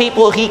righteous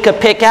people he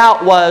could pick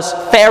out was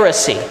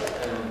Pharisee.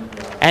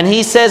 And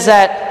he says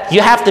that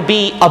you have to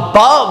be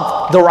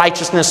above the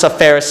righteousness of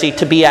Pharisee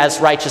to be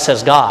as righteous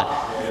as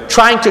God.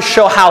 Trying to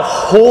show how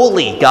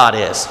holy God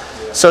is.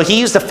 So he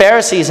used the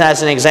Pharisees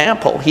as an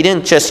example. He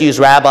didn't just use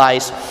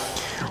rabbis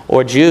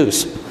or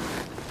Jews.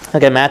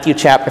 Look at Matthew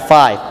chapter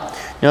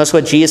 5. Notice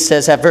what Jesus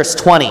says at verse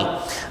 20.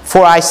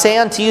 For I say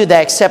unto you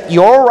that except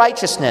your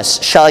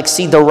righteousness shall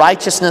exceed the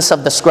righteousness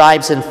of the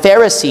scribes and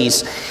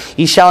Pharisees,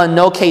 ye shall in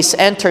no case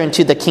enter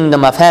into the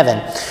kingdom of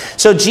heaven.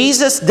 So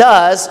Jesus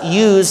does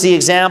use the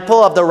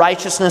example of the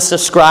righteousness of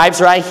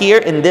scribes right here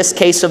in this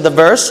case of the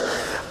verse.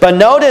 But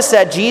notice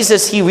that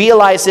Jesus, he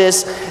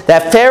realizes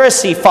that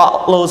Pharisee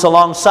follows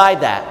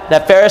alongside that.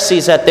 That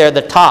Pharisees, that they're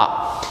the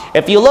top.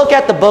 If you look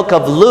at the book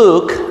of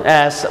Luke,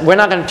 as we're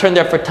not going to turn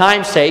there for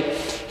time's sake,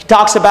 he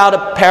talks about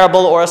a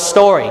parable or a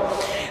story.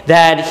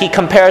 That he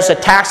compares a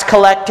tax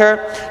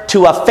collector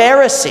to a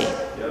Pharisee.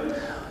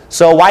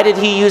 So why did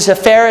he use a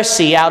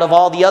Pharisee out of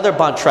all the other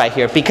bunch right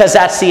here? Because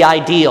that's the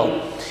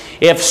ideal.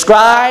 If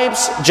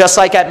scribes, just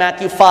like at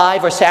Matthew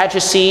 5, or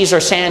Sadducees,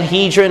 or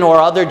Sanhedrin, or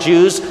other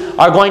Jews,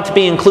 are going to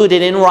be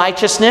included in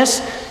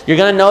righteousness, you're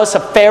going to notice a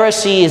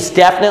Pharisee is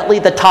definitely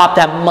the top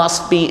that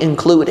must be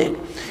included.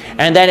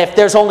 And then if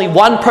there's only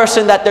one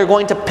person that they're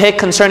going to pick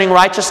concerning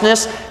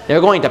righteousness, they're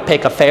going to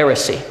pick a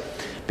Pharisee.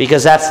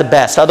 because that's the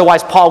best.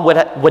 Otherwise, Paul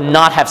would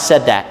not have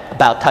said that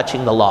about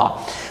touching the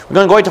law. We're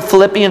going to go to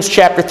Philippians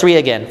chapter 3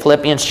 again.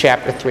 Philippians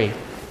chapter 3.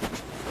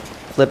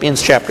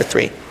 Philippians chapter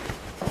 3.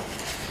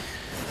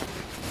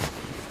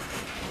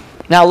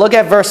 Now look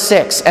at verse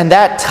 6, and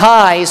that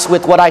ties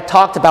with what I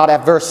talked about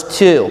at verse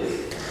 2.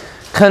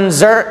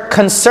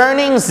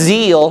 Concerning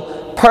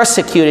zeal,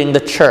 persecuting the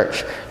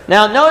church.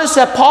 Now notice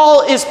that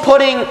Paul is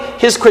putting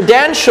his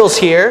credentials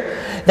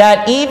here,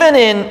 that even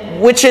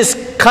in, which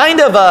is kind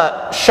of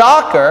a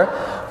shocker,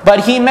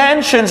 but he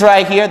mentions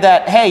right here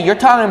that, hey, you're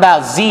talking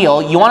about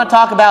zeal. You want to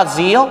talk about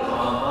zeal?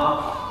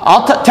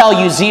 I'll tell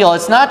you zeal.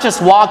 It's not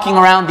just walking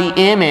around the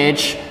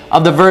image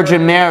of the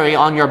Virgin Mary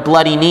on your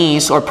bloody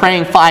knees or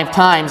praying 5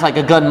 times like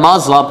a good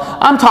Muslim.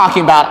 I'm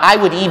talking about I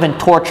would even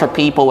torture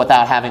people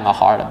without having a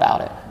heart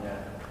about it.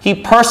 He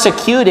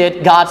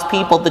persecuted God's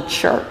people, the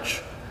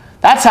church.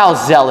 That's how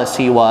zealous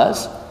he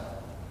was.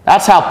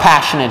 That's how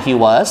passionate he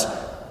was.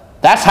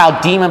 That's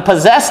how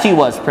demon-possessed he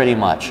was, pretty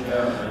much.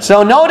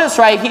 So notice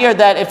right here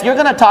that if you're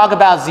going to talk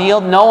about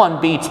zeal, no one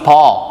beats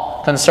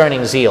Paul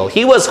concerning zeal.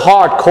 He was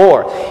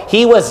hardcore.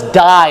 He was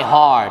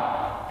die-hard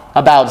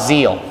about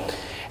zeal.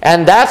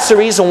 And that's the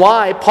reason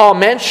why Paul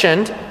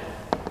mentioned,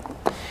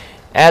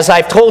 as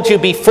I've told you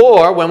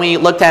before when we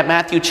looked at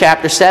Matthew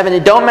chapter 7,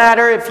 it don't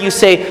matter if you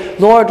say,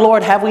 Lord,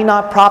 Lord, have we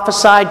not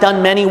prophesied,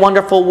 done many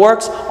wonderful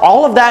works?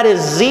 All of that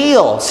is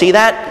zeal. See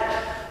that?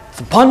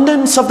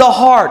 Abundance of the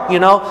heart,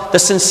 the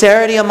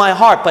sincerity of my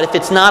heart. But if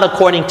it's not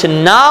according to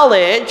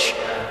knowledge,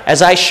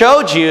 as I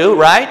showed you,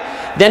 right,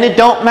 then it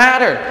don't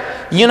matter.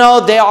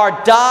 There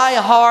are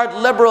die-hard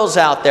liberals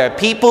out there,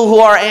 people who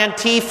are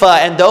Antifa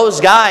and those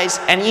guys,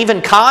 and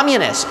even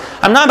communists.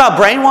 I'm not about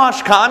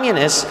brainwashed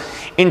communists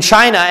in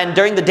China, and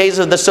during the days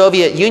of the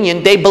Soviet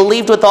Union, they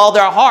believed with all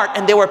their heart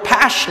and they were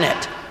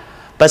passionate.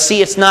 But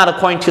see, it's not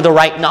according to the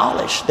right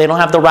knowledge. They don't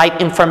have the right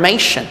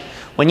information.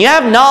 When you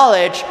have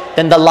knowledge,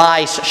 then the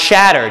lies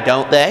shatter,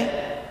 don't they?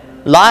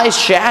 Lies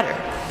shatter.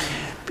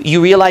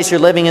 You realize you're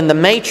living in the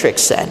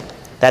matrix then.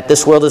 That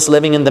this world is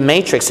living in the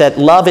matrix, that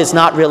love is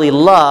not really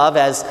love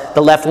as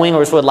the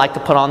left-wingers would like to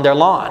put on their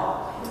lawn.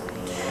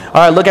 All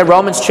right, look at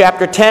Romans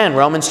chapter 10.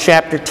 Romans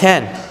chapter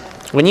 10.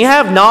 When you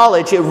have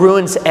knowledge, it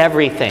ruins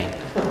everything.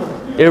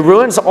 It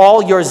ruins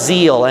all your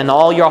zeal and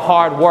all your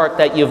hard work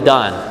that you've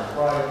done.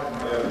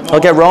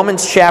 Look at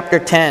Romans chapter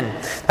 10.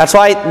 That's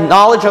why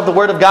knowledge of the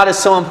Word of God is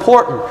so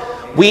important.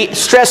 We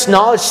stress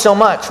knowledge so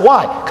much.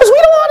 Why? Because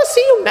we don't want to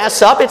see you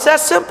mess up. It's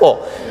that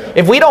simple.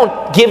 If we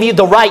don't give you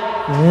the right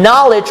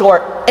knowledge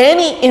or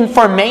any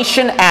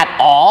information at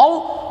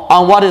all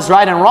on what is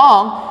right and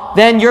wrong,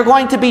 then you're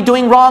going to be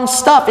doing wrong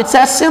stuff. It's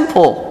that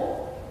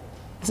simple.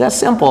 It's that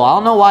simple. I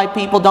don't know why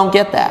people don't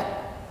get that.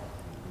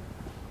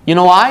 You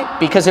know why?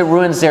 Because it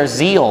ruins their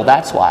zeal.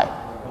 That's why.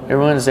 It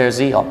ruins their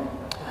zeal.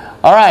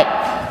 All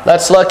right.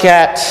 Let's look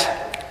at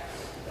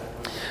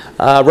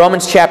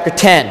Romans chapter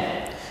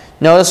 10.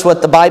 Notice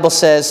what the Bible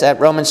says at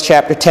Romans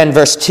chapter 10,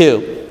 verse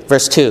 2.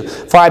 Verse 2,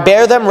 for I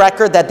bear them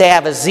record that they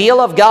have a zeal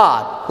of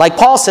God. Like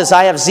Paul says,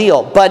 I have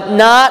zeal, but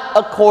not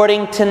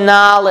according to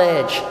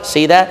knowledge.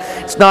 See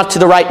that? It's not to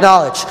the right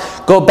knowledge.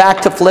 Go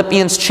back to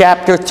Philippians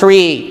chapter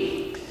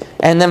 3.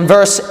 And then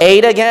verse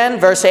 8 again.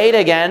 Verse 8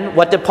 again.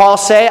 What did Paul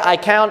say? I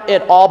count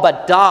it all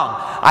but dung.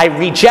 I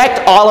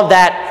reject all of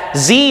that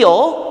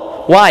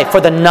zeal. Why?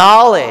 For the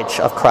knowledge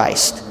of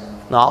Christ.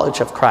 Knowledge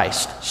of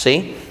Christ.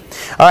 See?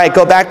 All right,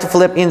 go back to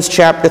Philippians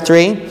chapter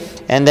 3.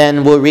 And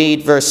then we'll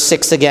read verse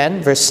 6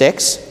 again, verse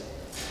 6.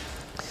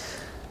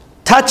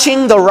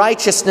 Touching the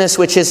righteousness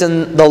which is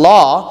in the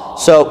law,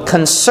 so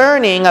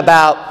concerning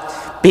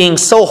about being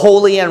so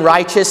holy and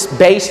righteous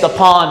based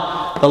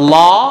upon the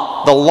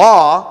law,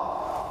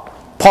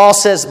 Paul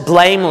says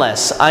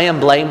blameless. I am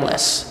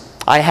blameless.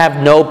 I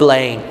have no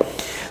blame.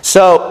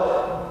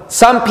 So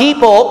some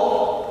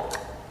people,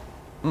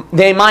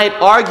 they might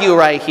argue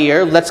right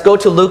here. Let's go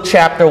to Luke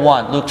chapter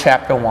 1. Luke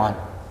chapter 1.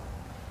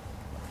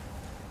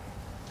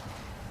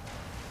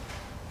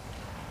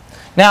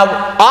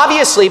 Now,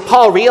 obviously,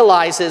 Paul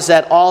realizes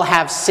that all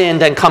have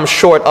sinned and come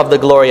short of the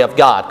glory of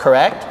God,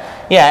 correct?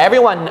 Yeah,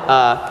 everyone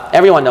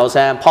knows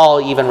that, and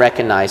Paul even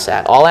recognized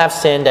that. All have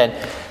sinned and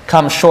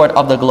come short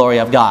of the glory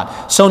of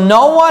God. So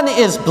no one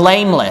is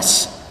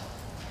blameless.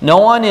 No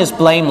one is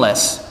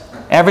blameless.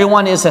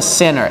 Everyone is a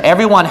sinner.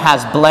 Everyone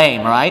has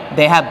blame, right?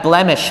 They have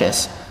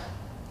blemishes.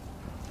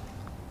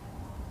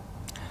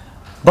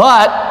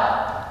 But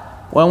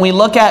when we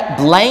look at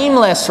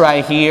blameless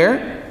right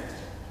here,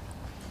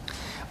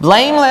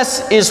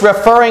 blameless is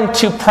referring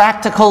to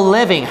practical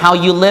living, how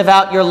you live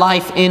out your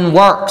life in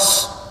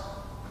works.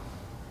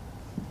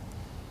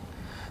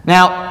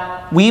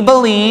 Now, we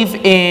believe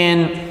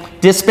in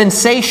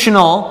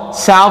dispensational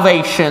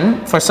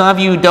salvation. For some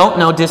of you who don't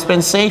know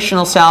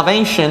dispensational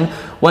salvation,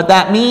 what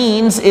that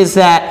means is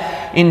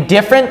that in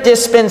different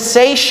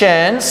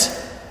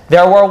dispensations,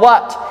 there were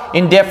what?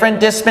 In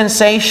different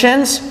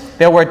dispensations,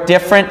 there were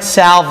different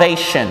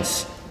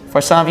salvations. For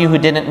some of you who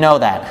didn't know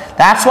that.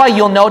 That's why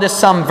you'll notice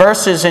some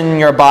verses in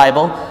your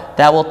Bible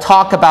that will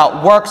talk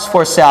about works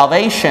for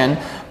salvation.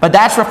 But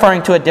that's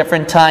referring to a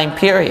different time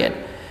period.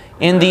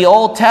 In the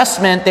Old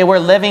Testament, they were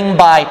living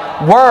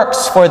by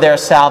works for their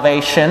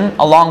salvation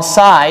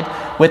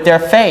alongside with their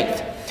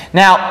faith.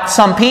 Now,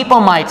 some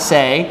people might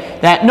say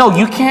that, no,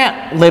 you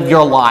can't live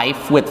your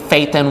life with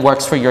faith and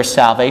works for your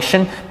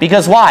salvation.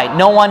 Because why?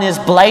 No one is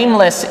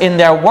blameless in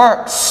their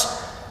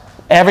works.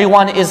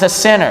 Everyone is a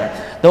sinner.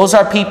 Those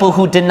are people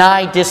who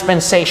deny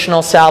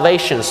dispensational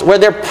salvations, where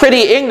they're pretty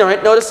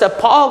ignorant. Notice that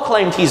Paul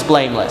claimed he's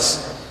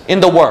blameless in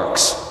the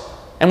works.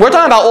 And we're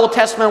talking about Old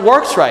Testament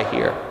works right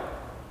here.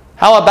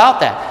 How about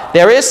that?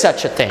 There is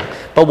such a thing.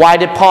 But why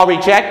did Paul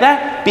reject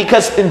that?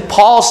 Because in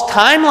Paul's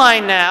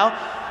timeline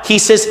now, he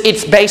says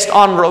it's based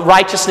on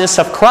righteousness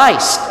of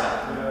Christ.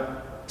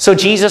 So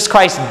Jesus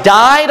Christ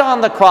died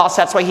on the cross.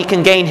 That's why he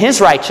can gain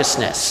his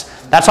righteousness.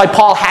 That's why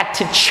Paul had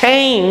to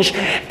change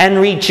and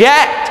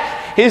reject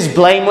his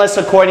blameless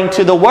according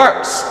to the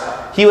works.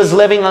 He was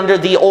living under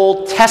the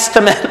Old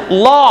Testament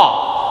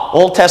law.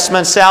 Old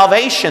Testament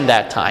salvation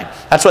that time.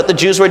 That's what the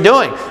Jews were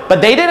doing.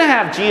 But they didn't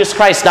have Jesus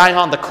Christ dying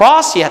on the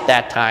cross yet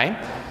that time.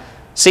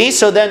 See,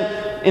 so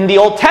then in the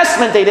Old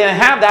Testament they didn't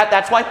have that.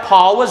 That's why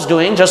Paul was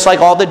doing just like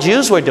all the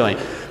Jews were doing.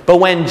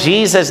 But when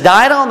Jesus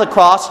died on the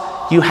cross,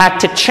 you had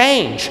to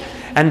change.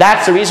 And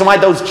that's the reason why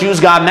those Jews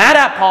got mad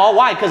at Paul.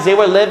 Why? Because they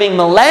were living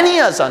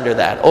millennia under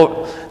that,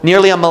 or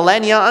nearly a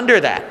millennia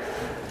under that.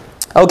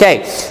 Okay,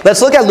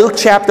 let's look at Luke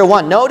chapter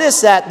 1.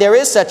 Notice that there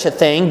is such a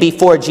thing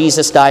before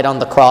Jesus died on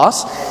the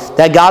cross,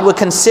 that God would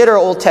consider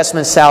Old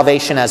Testament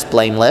salvation as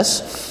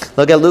blameless.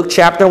 Look at Luke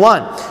chapter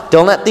 1.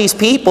 Don't let these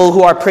people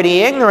who are pretty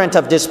ignorant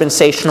of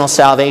dispensational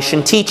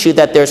salvation teach you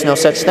that there's no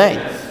such thing.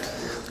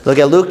 Look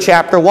at Luke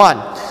chapter 1.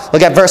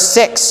 Look at verse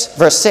 6.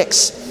 Verse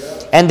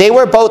 6. And they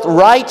were both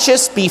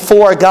righteous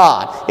before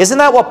God. Isn't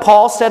that what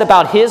Paul said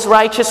about his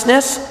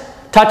righteousness?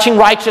 Touching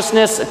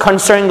righteousness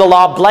concerning the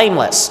law,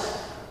 blameless.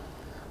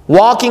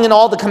 Walking in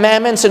all the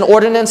commandments and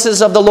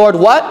ordinances of the Lord,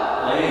 what?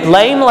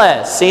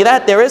 Blameless. See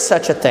that? There is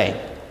such a thing.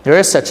 There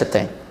is such a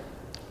thing.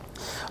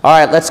 All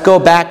right, let's go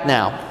back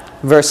now.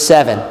 Verse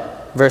 7.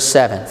 Verse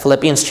 7.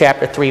 Philippians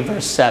chapter 3,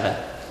 verse 7.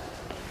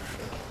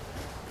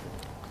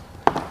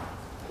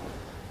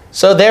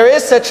 So there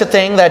is such a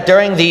thing that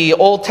during the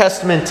Old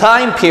Testament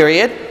time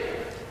period,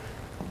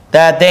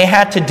 that they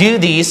had to do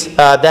these,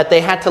 that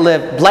they had to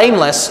live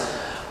blameless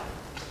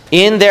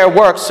in their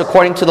works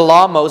according to the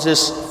law of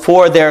Moses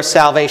for their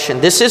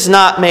salvation. This is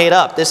not made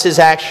up. This is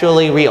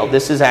actually real.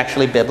 This is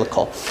actually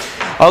biblical.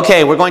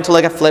 Okay, we're going to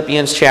look at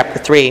Philippians chapter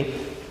 3.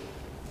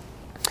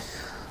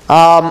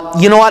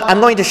 You know what?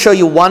 I'm going to show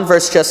you one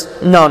verse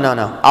just... No.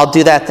 I'll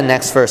do that the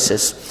next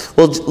verses.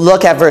 We'll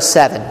look at verse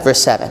 7.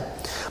 Verse 7.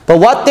 But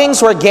what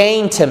things were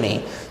gained to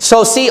me?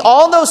 So see,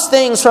 all those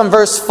things from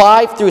verse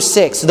 5 through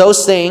 6,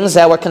 those things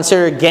that were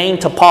considered gain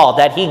to Paul,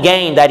 that he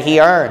gained, that he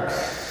earned.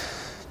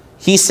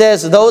 He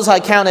says, those I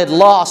counted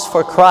loss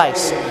for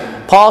Christ.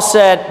 Paul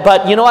said,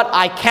 but you know what?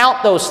 I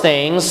count those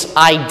things.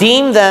 I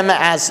deem them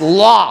as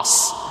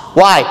loss.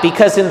 Why?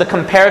 Because in the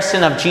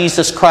comparison of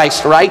Jesus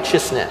Christ's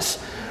righteousness.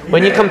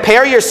 When you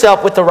compare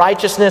yourself with the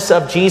righteousness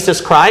of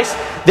Jesus Christ,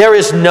 there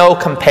is no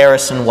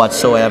comparison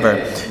whatsoever.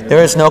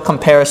 There is no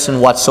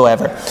comparison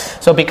whatsoever.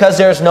 So because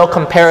there is no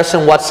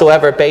comparison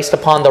whatsoever based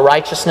upon the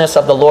righteousness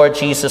of the Lord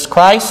Jesus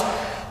Christ,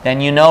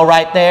 then you know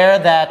right there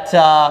that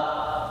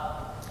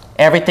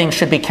everything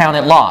should be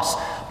counted loss.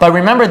 But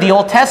remember, the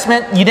Old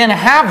Testament, you didn't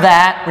have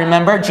that.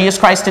 Remember, Jesus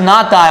Christ did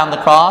not die on the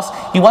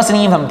cross. He wasn't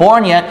even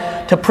born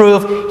yet to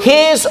prove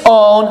his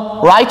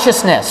own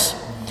righteousness.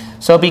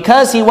 So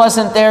because he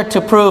wasn't there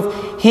to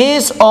prove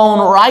his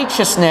own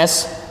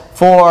righteousness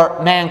for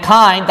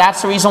mankind,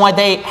 that's the reason why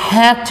they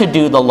had to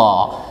do the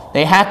law.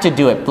 They had to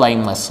do it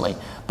blamelessly.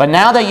 But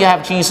now that you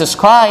have Jesus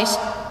Christ,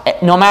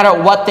 no matter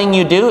what thing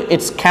you do,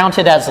 it's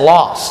counted as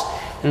loss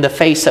in the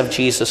face of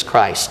Jesus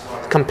Christ.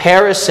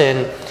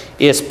 Comparison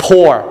is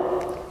poor.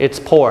 It's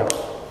poor.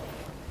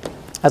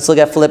 Let's look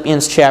at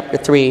Philippians chapter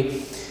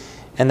 3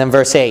 and then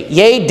verse 8.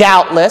 Yea,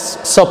 doubtless.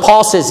 So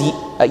Paul says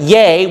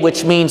yea,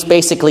 which means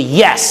basically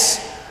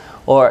yes.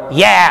 Or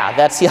yeah,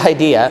 that's the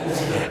idea.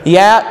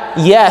 Yeah,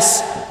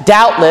 yes,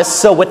 doubtless.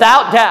 So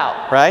without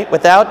doubt, right?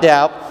 Without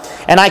doubt.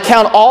 And I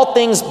count all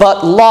things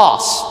but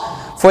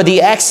loss for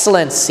the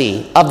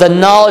excellency of the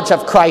knowledge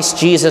of Christ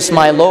Jesus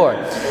my Lord.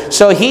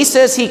 So he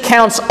says he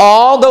counts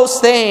all those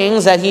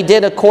things that he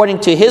did according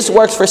to his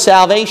works for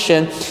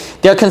salvation.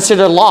 They're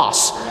considered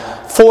loss.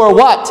 For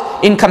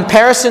what? In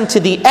comparison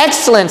to the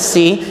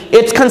excellency,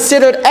 it's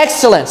considered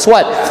excellence.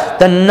 What?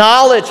 The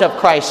knowledge of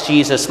Christ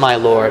Jesus my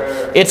Lord.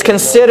 It's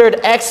considered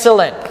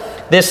excellent.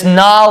 This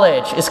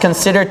knowledge is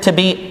considered to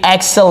be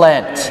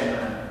excellent.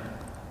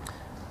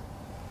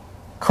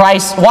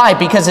 Christ, why?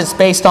 Because it's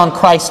based on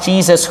Christ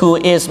Jesus, who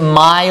is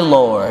my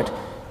Lord.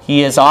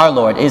 He is our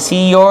Lord. Is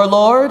he your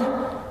Lord?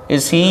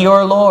 Is he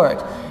your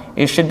Lord?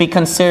 It should be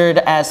considered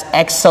as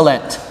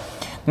excellent.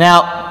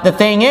 Now, the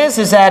thing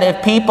is that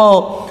if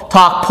people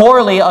talk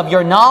poorly of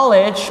your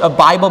knowledge of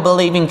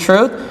Bible-believing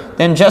truth,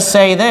 then just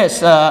say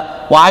this.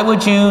 Why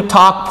would you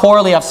talk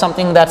poorly of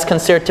something that's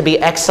considered to be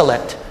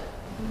excellent?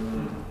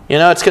 You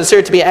know, it's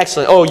considered to be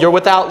excellent. Oh, you're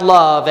without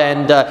love,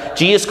 and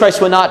Jesus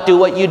Christ would not do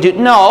what you do.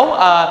 No,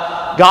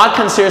 God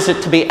considers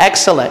it to be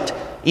excellent,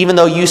 even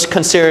though you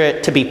consider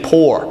it to be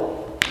poor.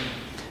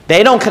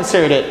 They don't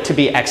consider it to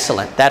be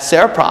excellent. That's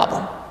their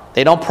problem.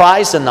 They don't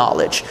prize the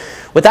knowledge.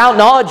 Without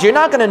knowledge, you're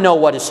not going to know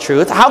what is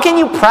truth. How can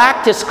you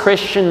practice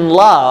Christian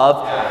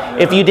love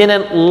if you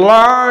didn't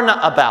learn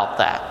about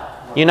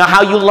that? You know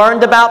how you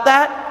learned about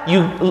that?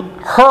 You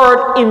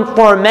heard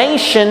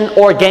information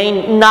or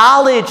gained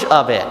knowledge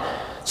of it.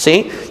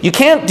 See? You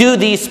can't do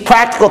these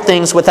practical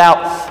things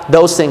without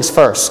those things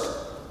first.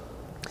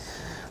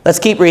 Let's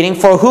keep reading.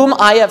 For whom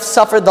I have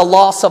suffered the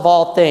loss of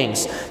all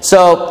things.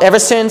 So ever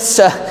since,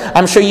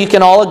 I'm sure you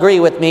can all agree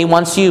with me,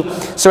 once you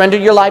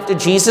surrendered your life to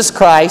Jesus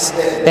Christ,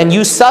 then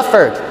you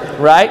suffered,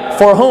 right?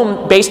 For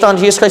whom, based on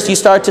Jesus Christ, you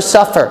started to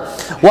suffer.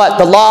 What?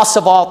 The loss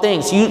of all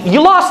things.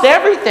 You lost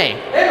everything.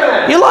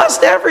 You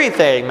lost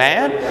everything,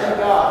 man.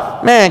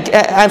 Man,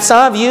 and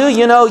some of you,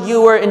 you know,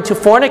 you were into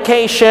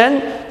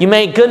fornication. You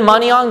made good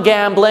money on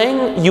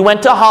gambling. You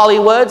went to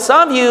Hollywood.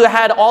 Some of you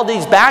had all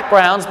these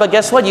backgrounds, but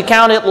guess what? You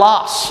counted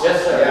loss.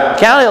 Yes, sir.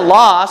 Counted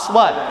loss,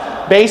 what?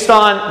 Based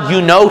on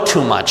you know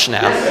too much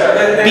now.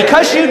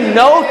 Because you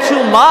know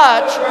too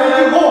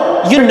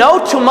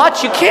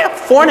much, you can't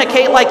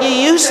fornicate like you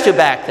used to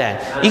back then.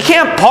 You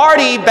can't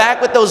party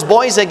back with those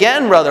boys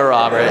again, Brother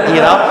Robert.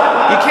 You know,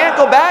 you can't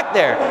go back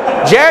there.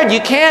 Jared, you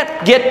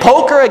can't get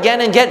poker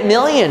again and get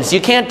millions. You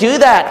can't do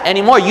that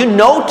anymore. You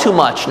know too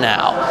much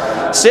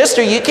now.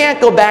 Sister, you can't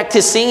go back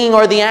to singing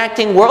or the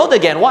acting world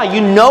again. Why?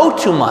 You know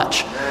too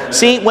much.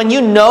 See, when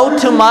you know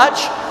too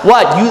much,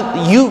 what?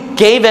 You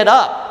gave it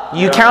up.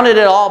 You counted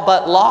it all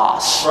but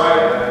loss. All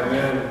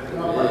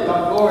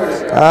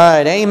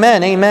right,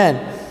 amen, amen.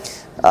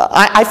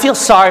 I feel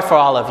sorry for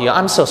all of you.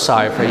 I'm so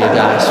sorry for you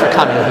guys for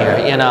coming here.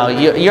 You know,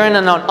 you're in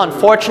an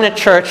unfortunate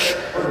church.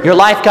 Your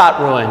life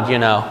got ruined, you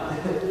know.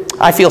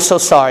 I feel so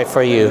sorry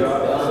for you.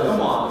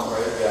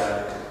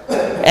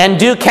 And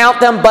do count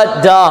them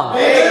but dung.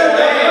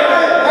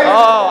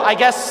 Oh, I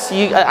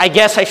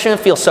guess I shouldn't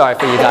feel sorry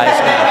for you guys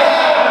now.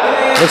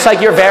 Looks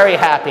like you're very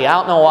happy. I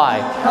don't know why.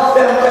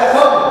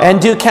 And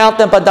do count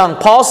them but dung.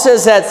 Paul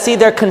says that, see,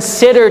 they're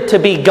considered to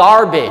be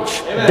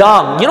garbage.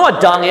 Dung. You know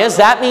what dung is?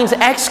 That means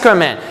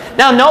excrement.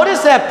 Now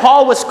notice that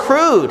Paul was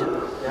crude.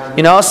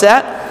 You notice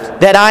that?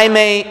 That I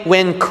may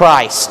win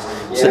Christ.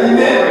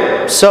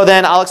 So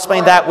then I'll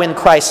explain that win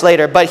Christ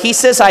later. But he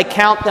says, I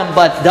count them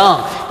but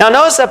dung. Now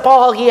notice that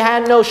Paul, he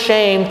had no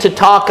shame to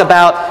talk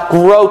about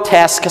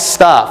grotesque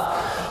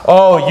stuff.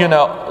 Oh, you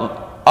know,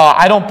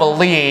 I don't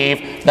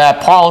believe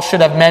that Paul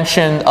should have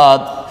mentioned,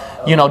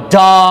 you know,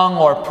 dung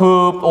or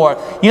poop or,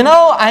 you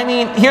know, I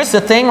mean, here's the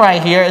thing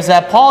right here is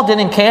that Paul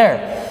didn't care.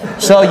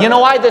 So you know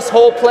why this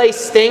whole place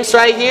stinks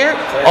right here?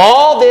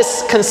 All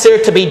this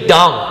considered to be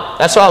dung.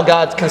 That's why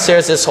God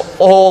considers this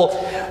whole,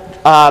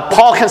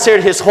 Paul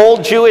considered his whole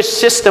Jewish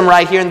system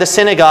right here in the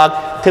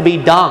synagogue to be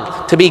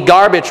dung, to be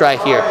garbage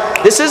right here.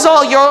 This is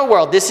all your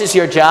world. This is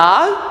your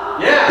job.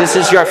 This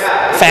is your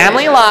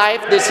family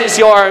life. This is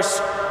your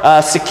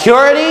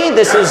security.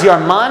 This is your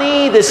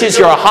money. This is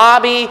your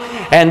hobby.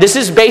 And this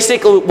is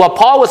basically what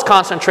Paul was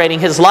concentrating.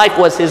 His life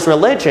was his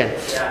religion.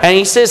 And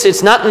he says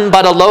it's nothing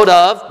but a load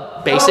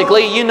of,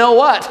 basically, you know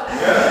what?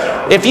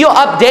 If you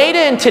update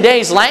it in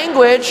today's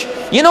language,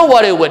 you know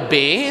what it would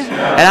be.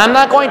 And I'm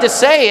not going to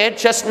say it,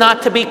 just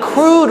not to be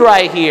crude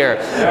right here.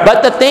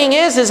 But the thing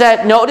is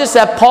that notice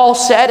that Paul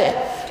said it.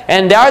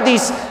 And there are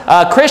these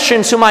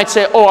Christians who might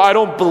say, oh, I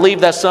don't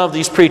believe that some of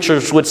these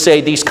preachers would say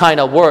these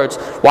kind of words.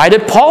 Why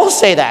did Paul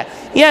say that?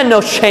 He had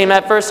no shame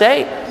at verse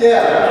 8.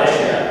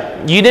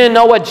 You didn't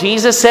know what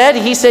Jesus said?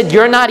 He said,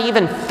 you're not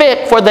even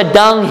fit for the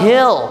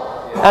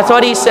dunghill. That's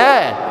what he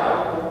said.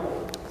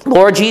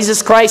 Lord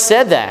Jesus Christ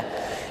said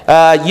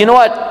that. You know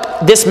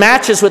what? This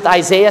matches with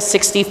Isaiah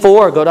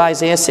 64. Go to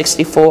Isaiah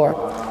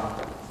 64.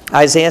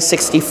 Isaiah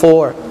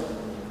 64.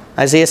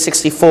 Isaiah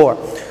 64.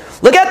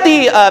 Look at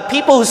the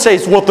people who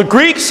say, well, the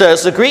Greek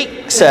says,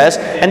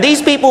 and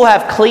these people who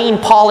have clean,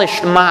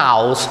 polished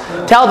mouths,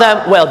 tell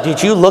them, well,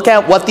 did you look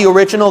at what the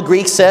original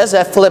Greek says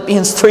at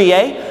Philippians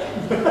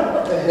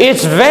 3:8?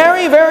 It's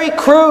very, very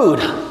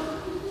crude.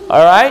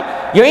 All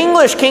right? Your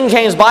English King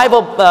James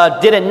Bible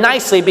did it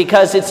nicely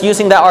because it's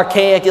using the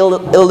archaic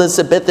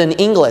Elizabethan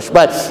English.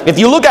 But if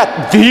you look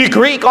at the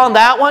Greek on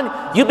that one,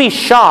 you'd be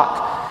shocked.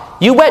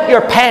 You wet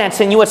your pants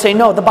and you would say,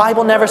 no, the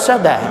Bible never said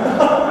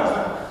that.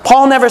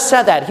 Paul never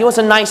said that. He was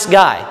a nice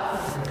guy.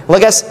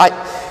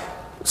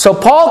 So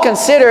Paul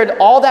considered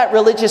all that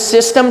religious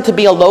system to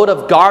be a load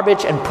of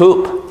garbage and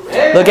poop.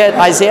 Look at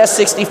Isaiah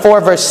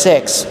 64 verse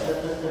 6.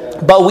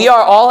 But we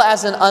are all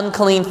as an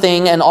unclean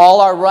thing, and all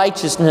our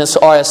righteousness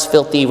are as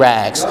filthy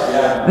rags.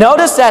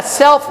 Notice that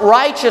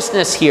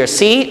self-righteousness here,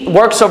 see,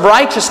 works of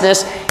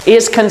righteousness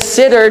is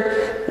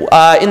considered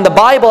in the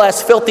Bible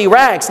as filthy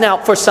rags. Now,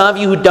 for some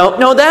of you who don't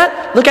know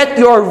that, look at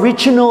your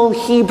original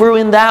Hebrew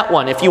in that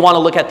one, if you want to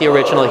look at the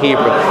original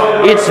Hebrew.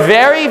 It's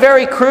very,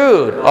 very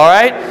crude, all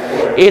right?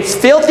 It's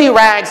filthy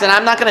rags, and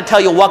I'm not going to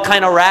tell you what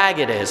kind of rag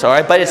it is, all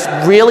right? But it's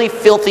really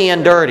filthy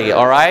and dirty,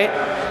 all right?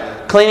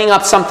 cleaning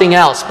up something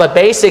else. But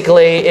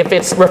basically, if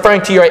it's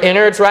referring to your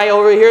innards right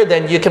over here,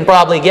 then you can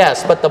probably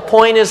guess. But the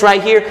point is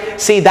right here,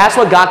 see, that's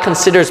what God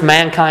considers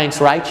mankind's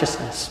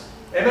righteousness.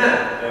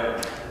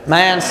 Amen.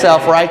 Man's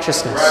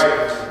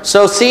self-righteousness.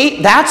 So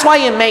see, that's why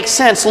it makes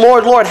sense.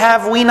 Lord, Lord,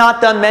 have we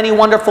not done many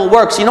wonderful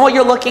works? You know what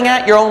you're looking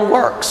at? Your own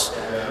works.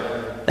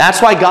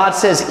 That's why God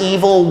says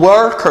evil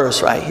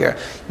workers right here.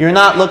 You're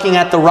not looking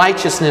at the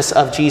righteousness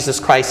of Jesus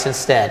Christ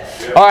instead.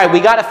 All right, we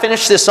got to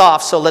finish this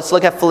off, so let's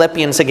look at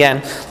Philippians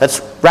again. Let's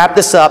wrap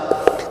this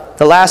up.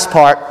 The last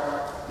part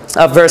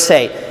of verse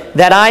 8.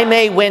 That I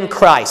may win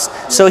Christ.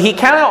 So he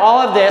counted all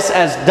of this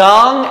as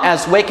dung,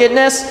 as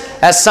wickedness,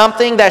 as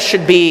something that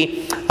should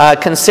be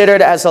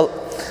considered as a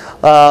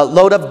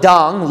load of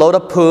dung, load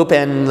of poop,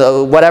 and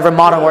whatever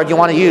modern word you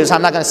want to use.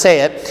 I'm not going to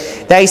say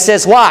it. That he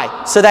says,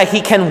 why? So that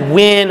he can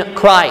win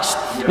Christ.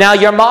 Now,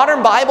 your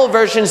modern Bible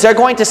versions, they're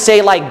going to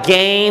say like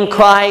gain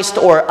Christ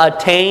or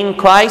attain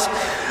Christ.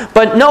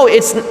 But no,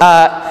 it's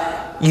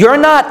you're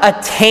not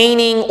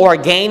attaining or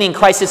gaining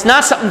Christ. It's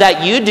not something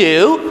that you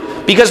do.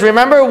 Because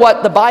remember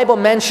what the Bible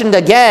mentioned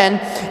again,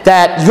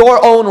 that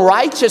your own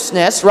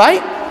righteousness,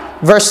 right?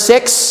 Verse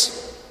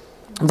 6,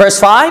 verse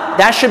 5,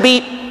 that should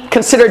be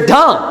considered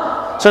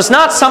dung. So it's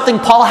not something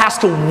Paul has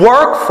to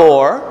work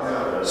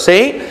for.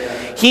 See?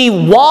 He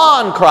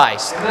won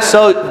Christ.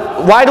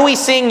 So why do we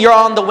sing, you're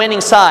on the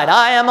winning side?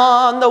 I am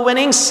on the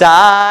winning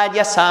side.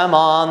 Yes, I'm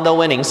on the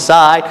winning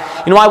side.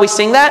 You know why we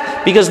sing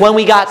that? Because when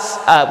we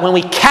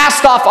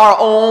cast off our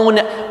own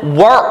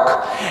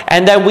work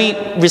and then we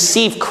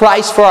receive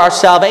Christ for our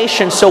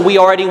salvation, so we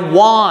already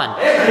won.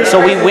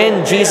 So we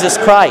win Jesus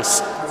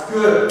Christ.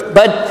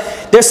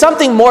 But there's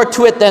something more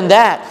to it than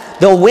that.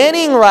 The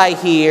winning right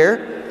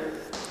here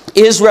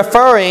is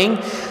referring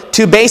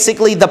to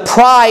basically the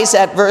prize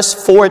at verse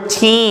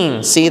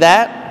 14. See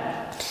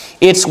that?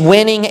 It's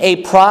winning a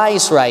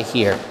prize right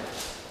here.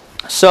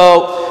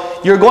 So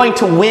you're going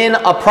to win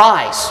a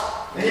prize.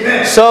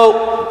 Amen.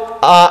 So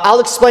I'll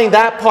explain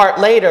that part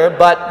later,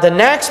 but the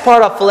next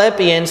part of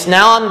Philippians,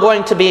 now I'm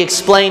going to be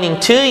explaining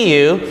to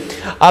you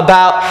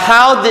about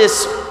how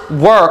this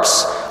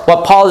works,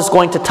 what Paul is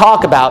going to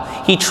talk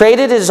about. He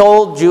traded his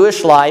old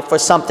Jewish life for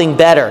something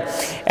better.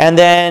 And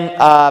then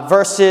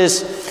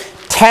verses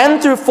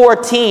 10 through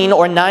 14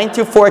 or 9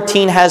 through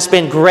 14 has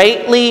been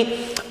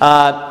greatly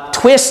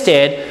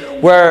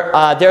twisted, where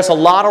there's a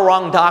lot of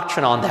wrong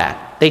doctrine on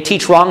that. They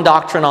teach wrong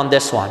doctrine on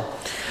this one.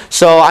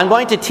 So I'm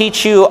going to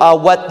teach you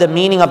what the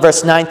meaning of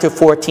verse 9 through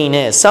 14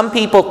 is. Some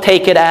people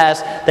take it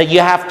as that you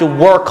have to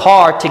work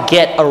hard to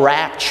get a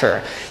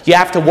rapture. You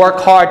have to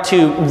work hard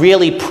to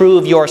really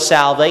prove your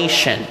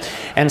salvation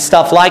and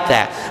stuff like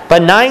that.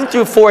 But 9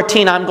 through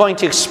 14, I'm going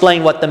to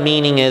explain what the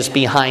meaning is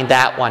behind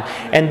that one.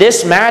 And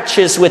this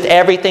matches with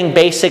everything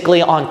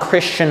basically on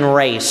Christian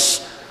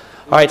race.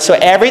 All right, so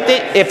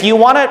everything, if you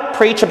want to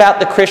preach about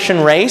the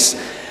Christian race,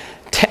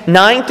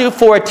 9 through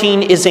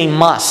 14 is a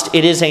must.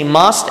 It is a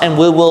must, and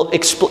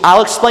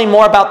I'll explain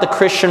more about the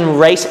Christian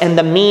race and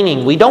the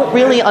meaning. We don't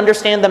really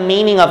understand the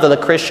meaning of the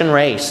Christian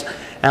race.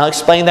 And I'll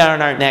explain that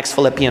in our next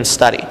Philippians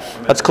study.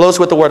 Let's close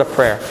with a word of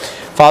prayer.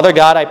 Father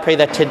God, I pray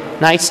that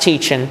tonight's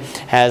teaching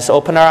has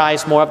opened our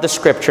eyes more of the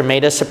Scripture,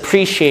 made us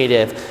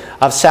appreciative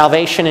of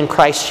salvation in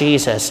Christ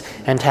Jesus,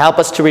 and to help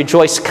us to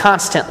rejoice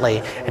constantly,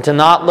 and to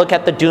not look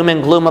at the doom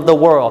and gloom of the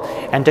world,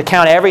 and to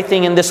count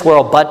everything in this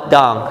world but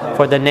dung,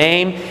 for the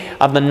name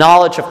of the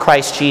knowledge of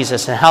Christ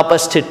Jesus, and help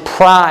us to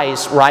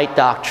prize right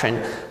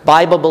doctrine,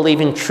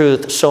 Bible-believing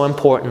truth so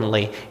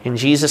importantly. In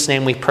Jesus'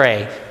 name we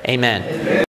pray. Amen.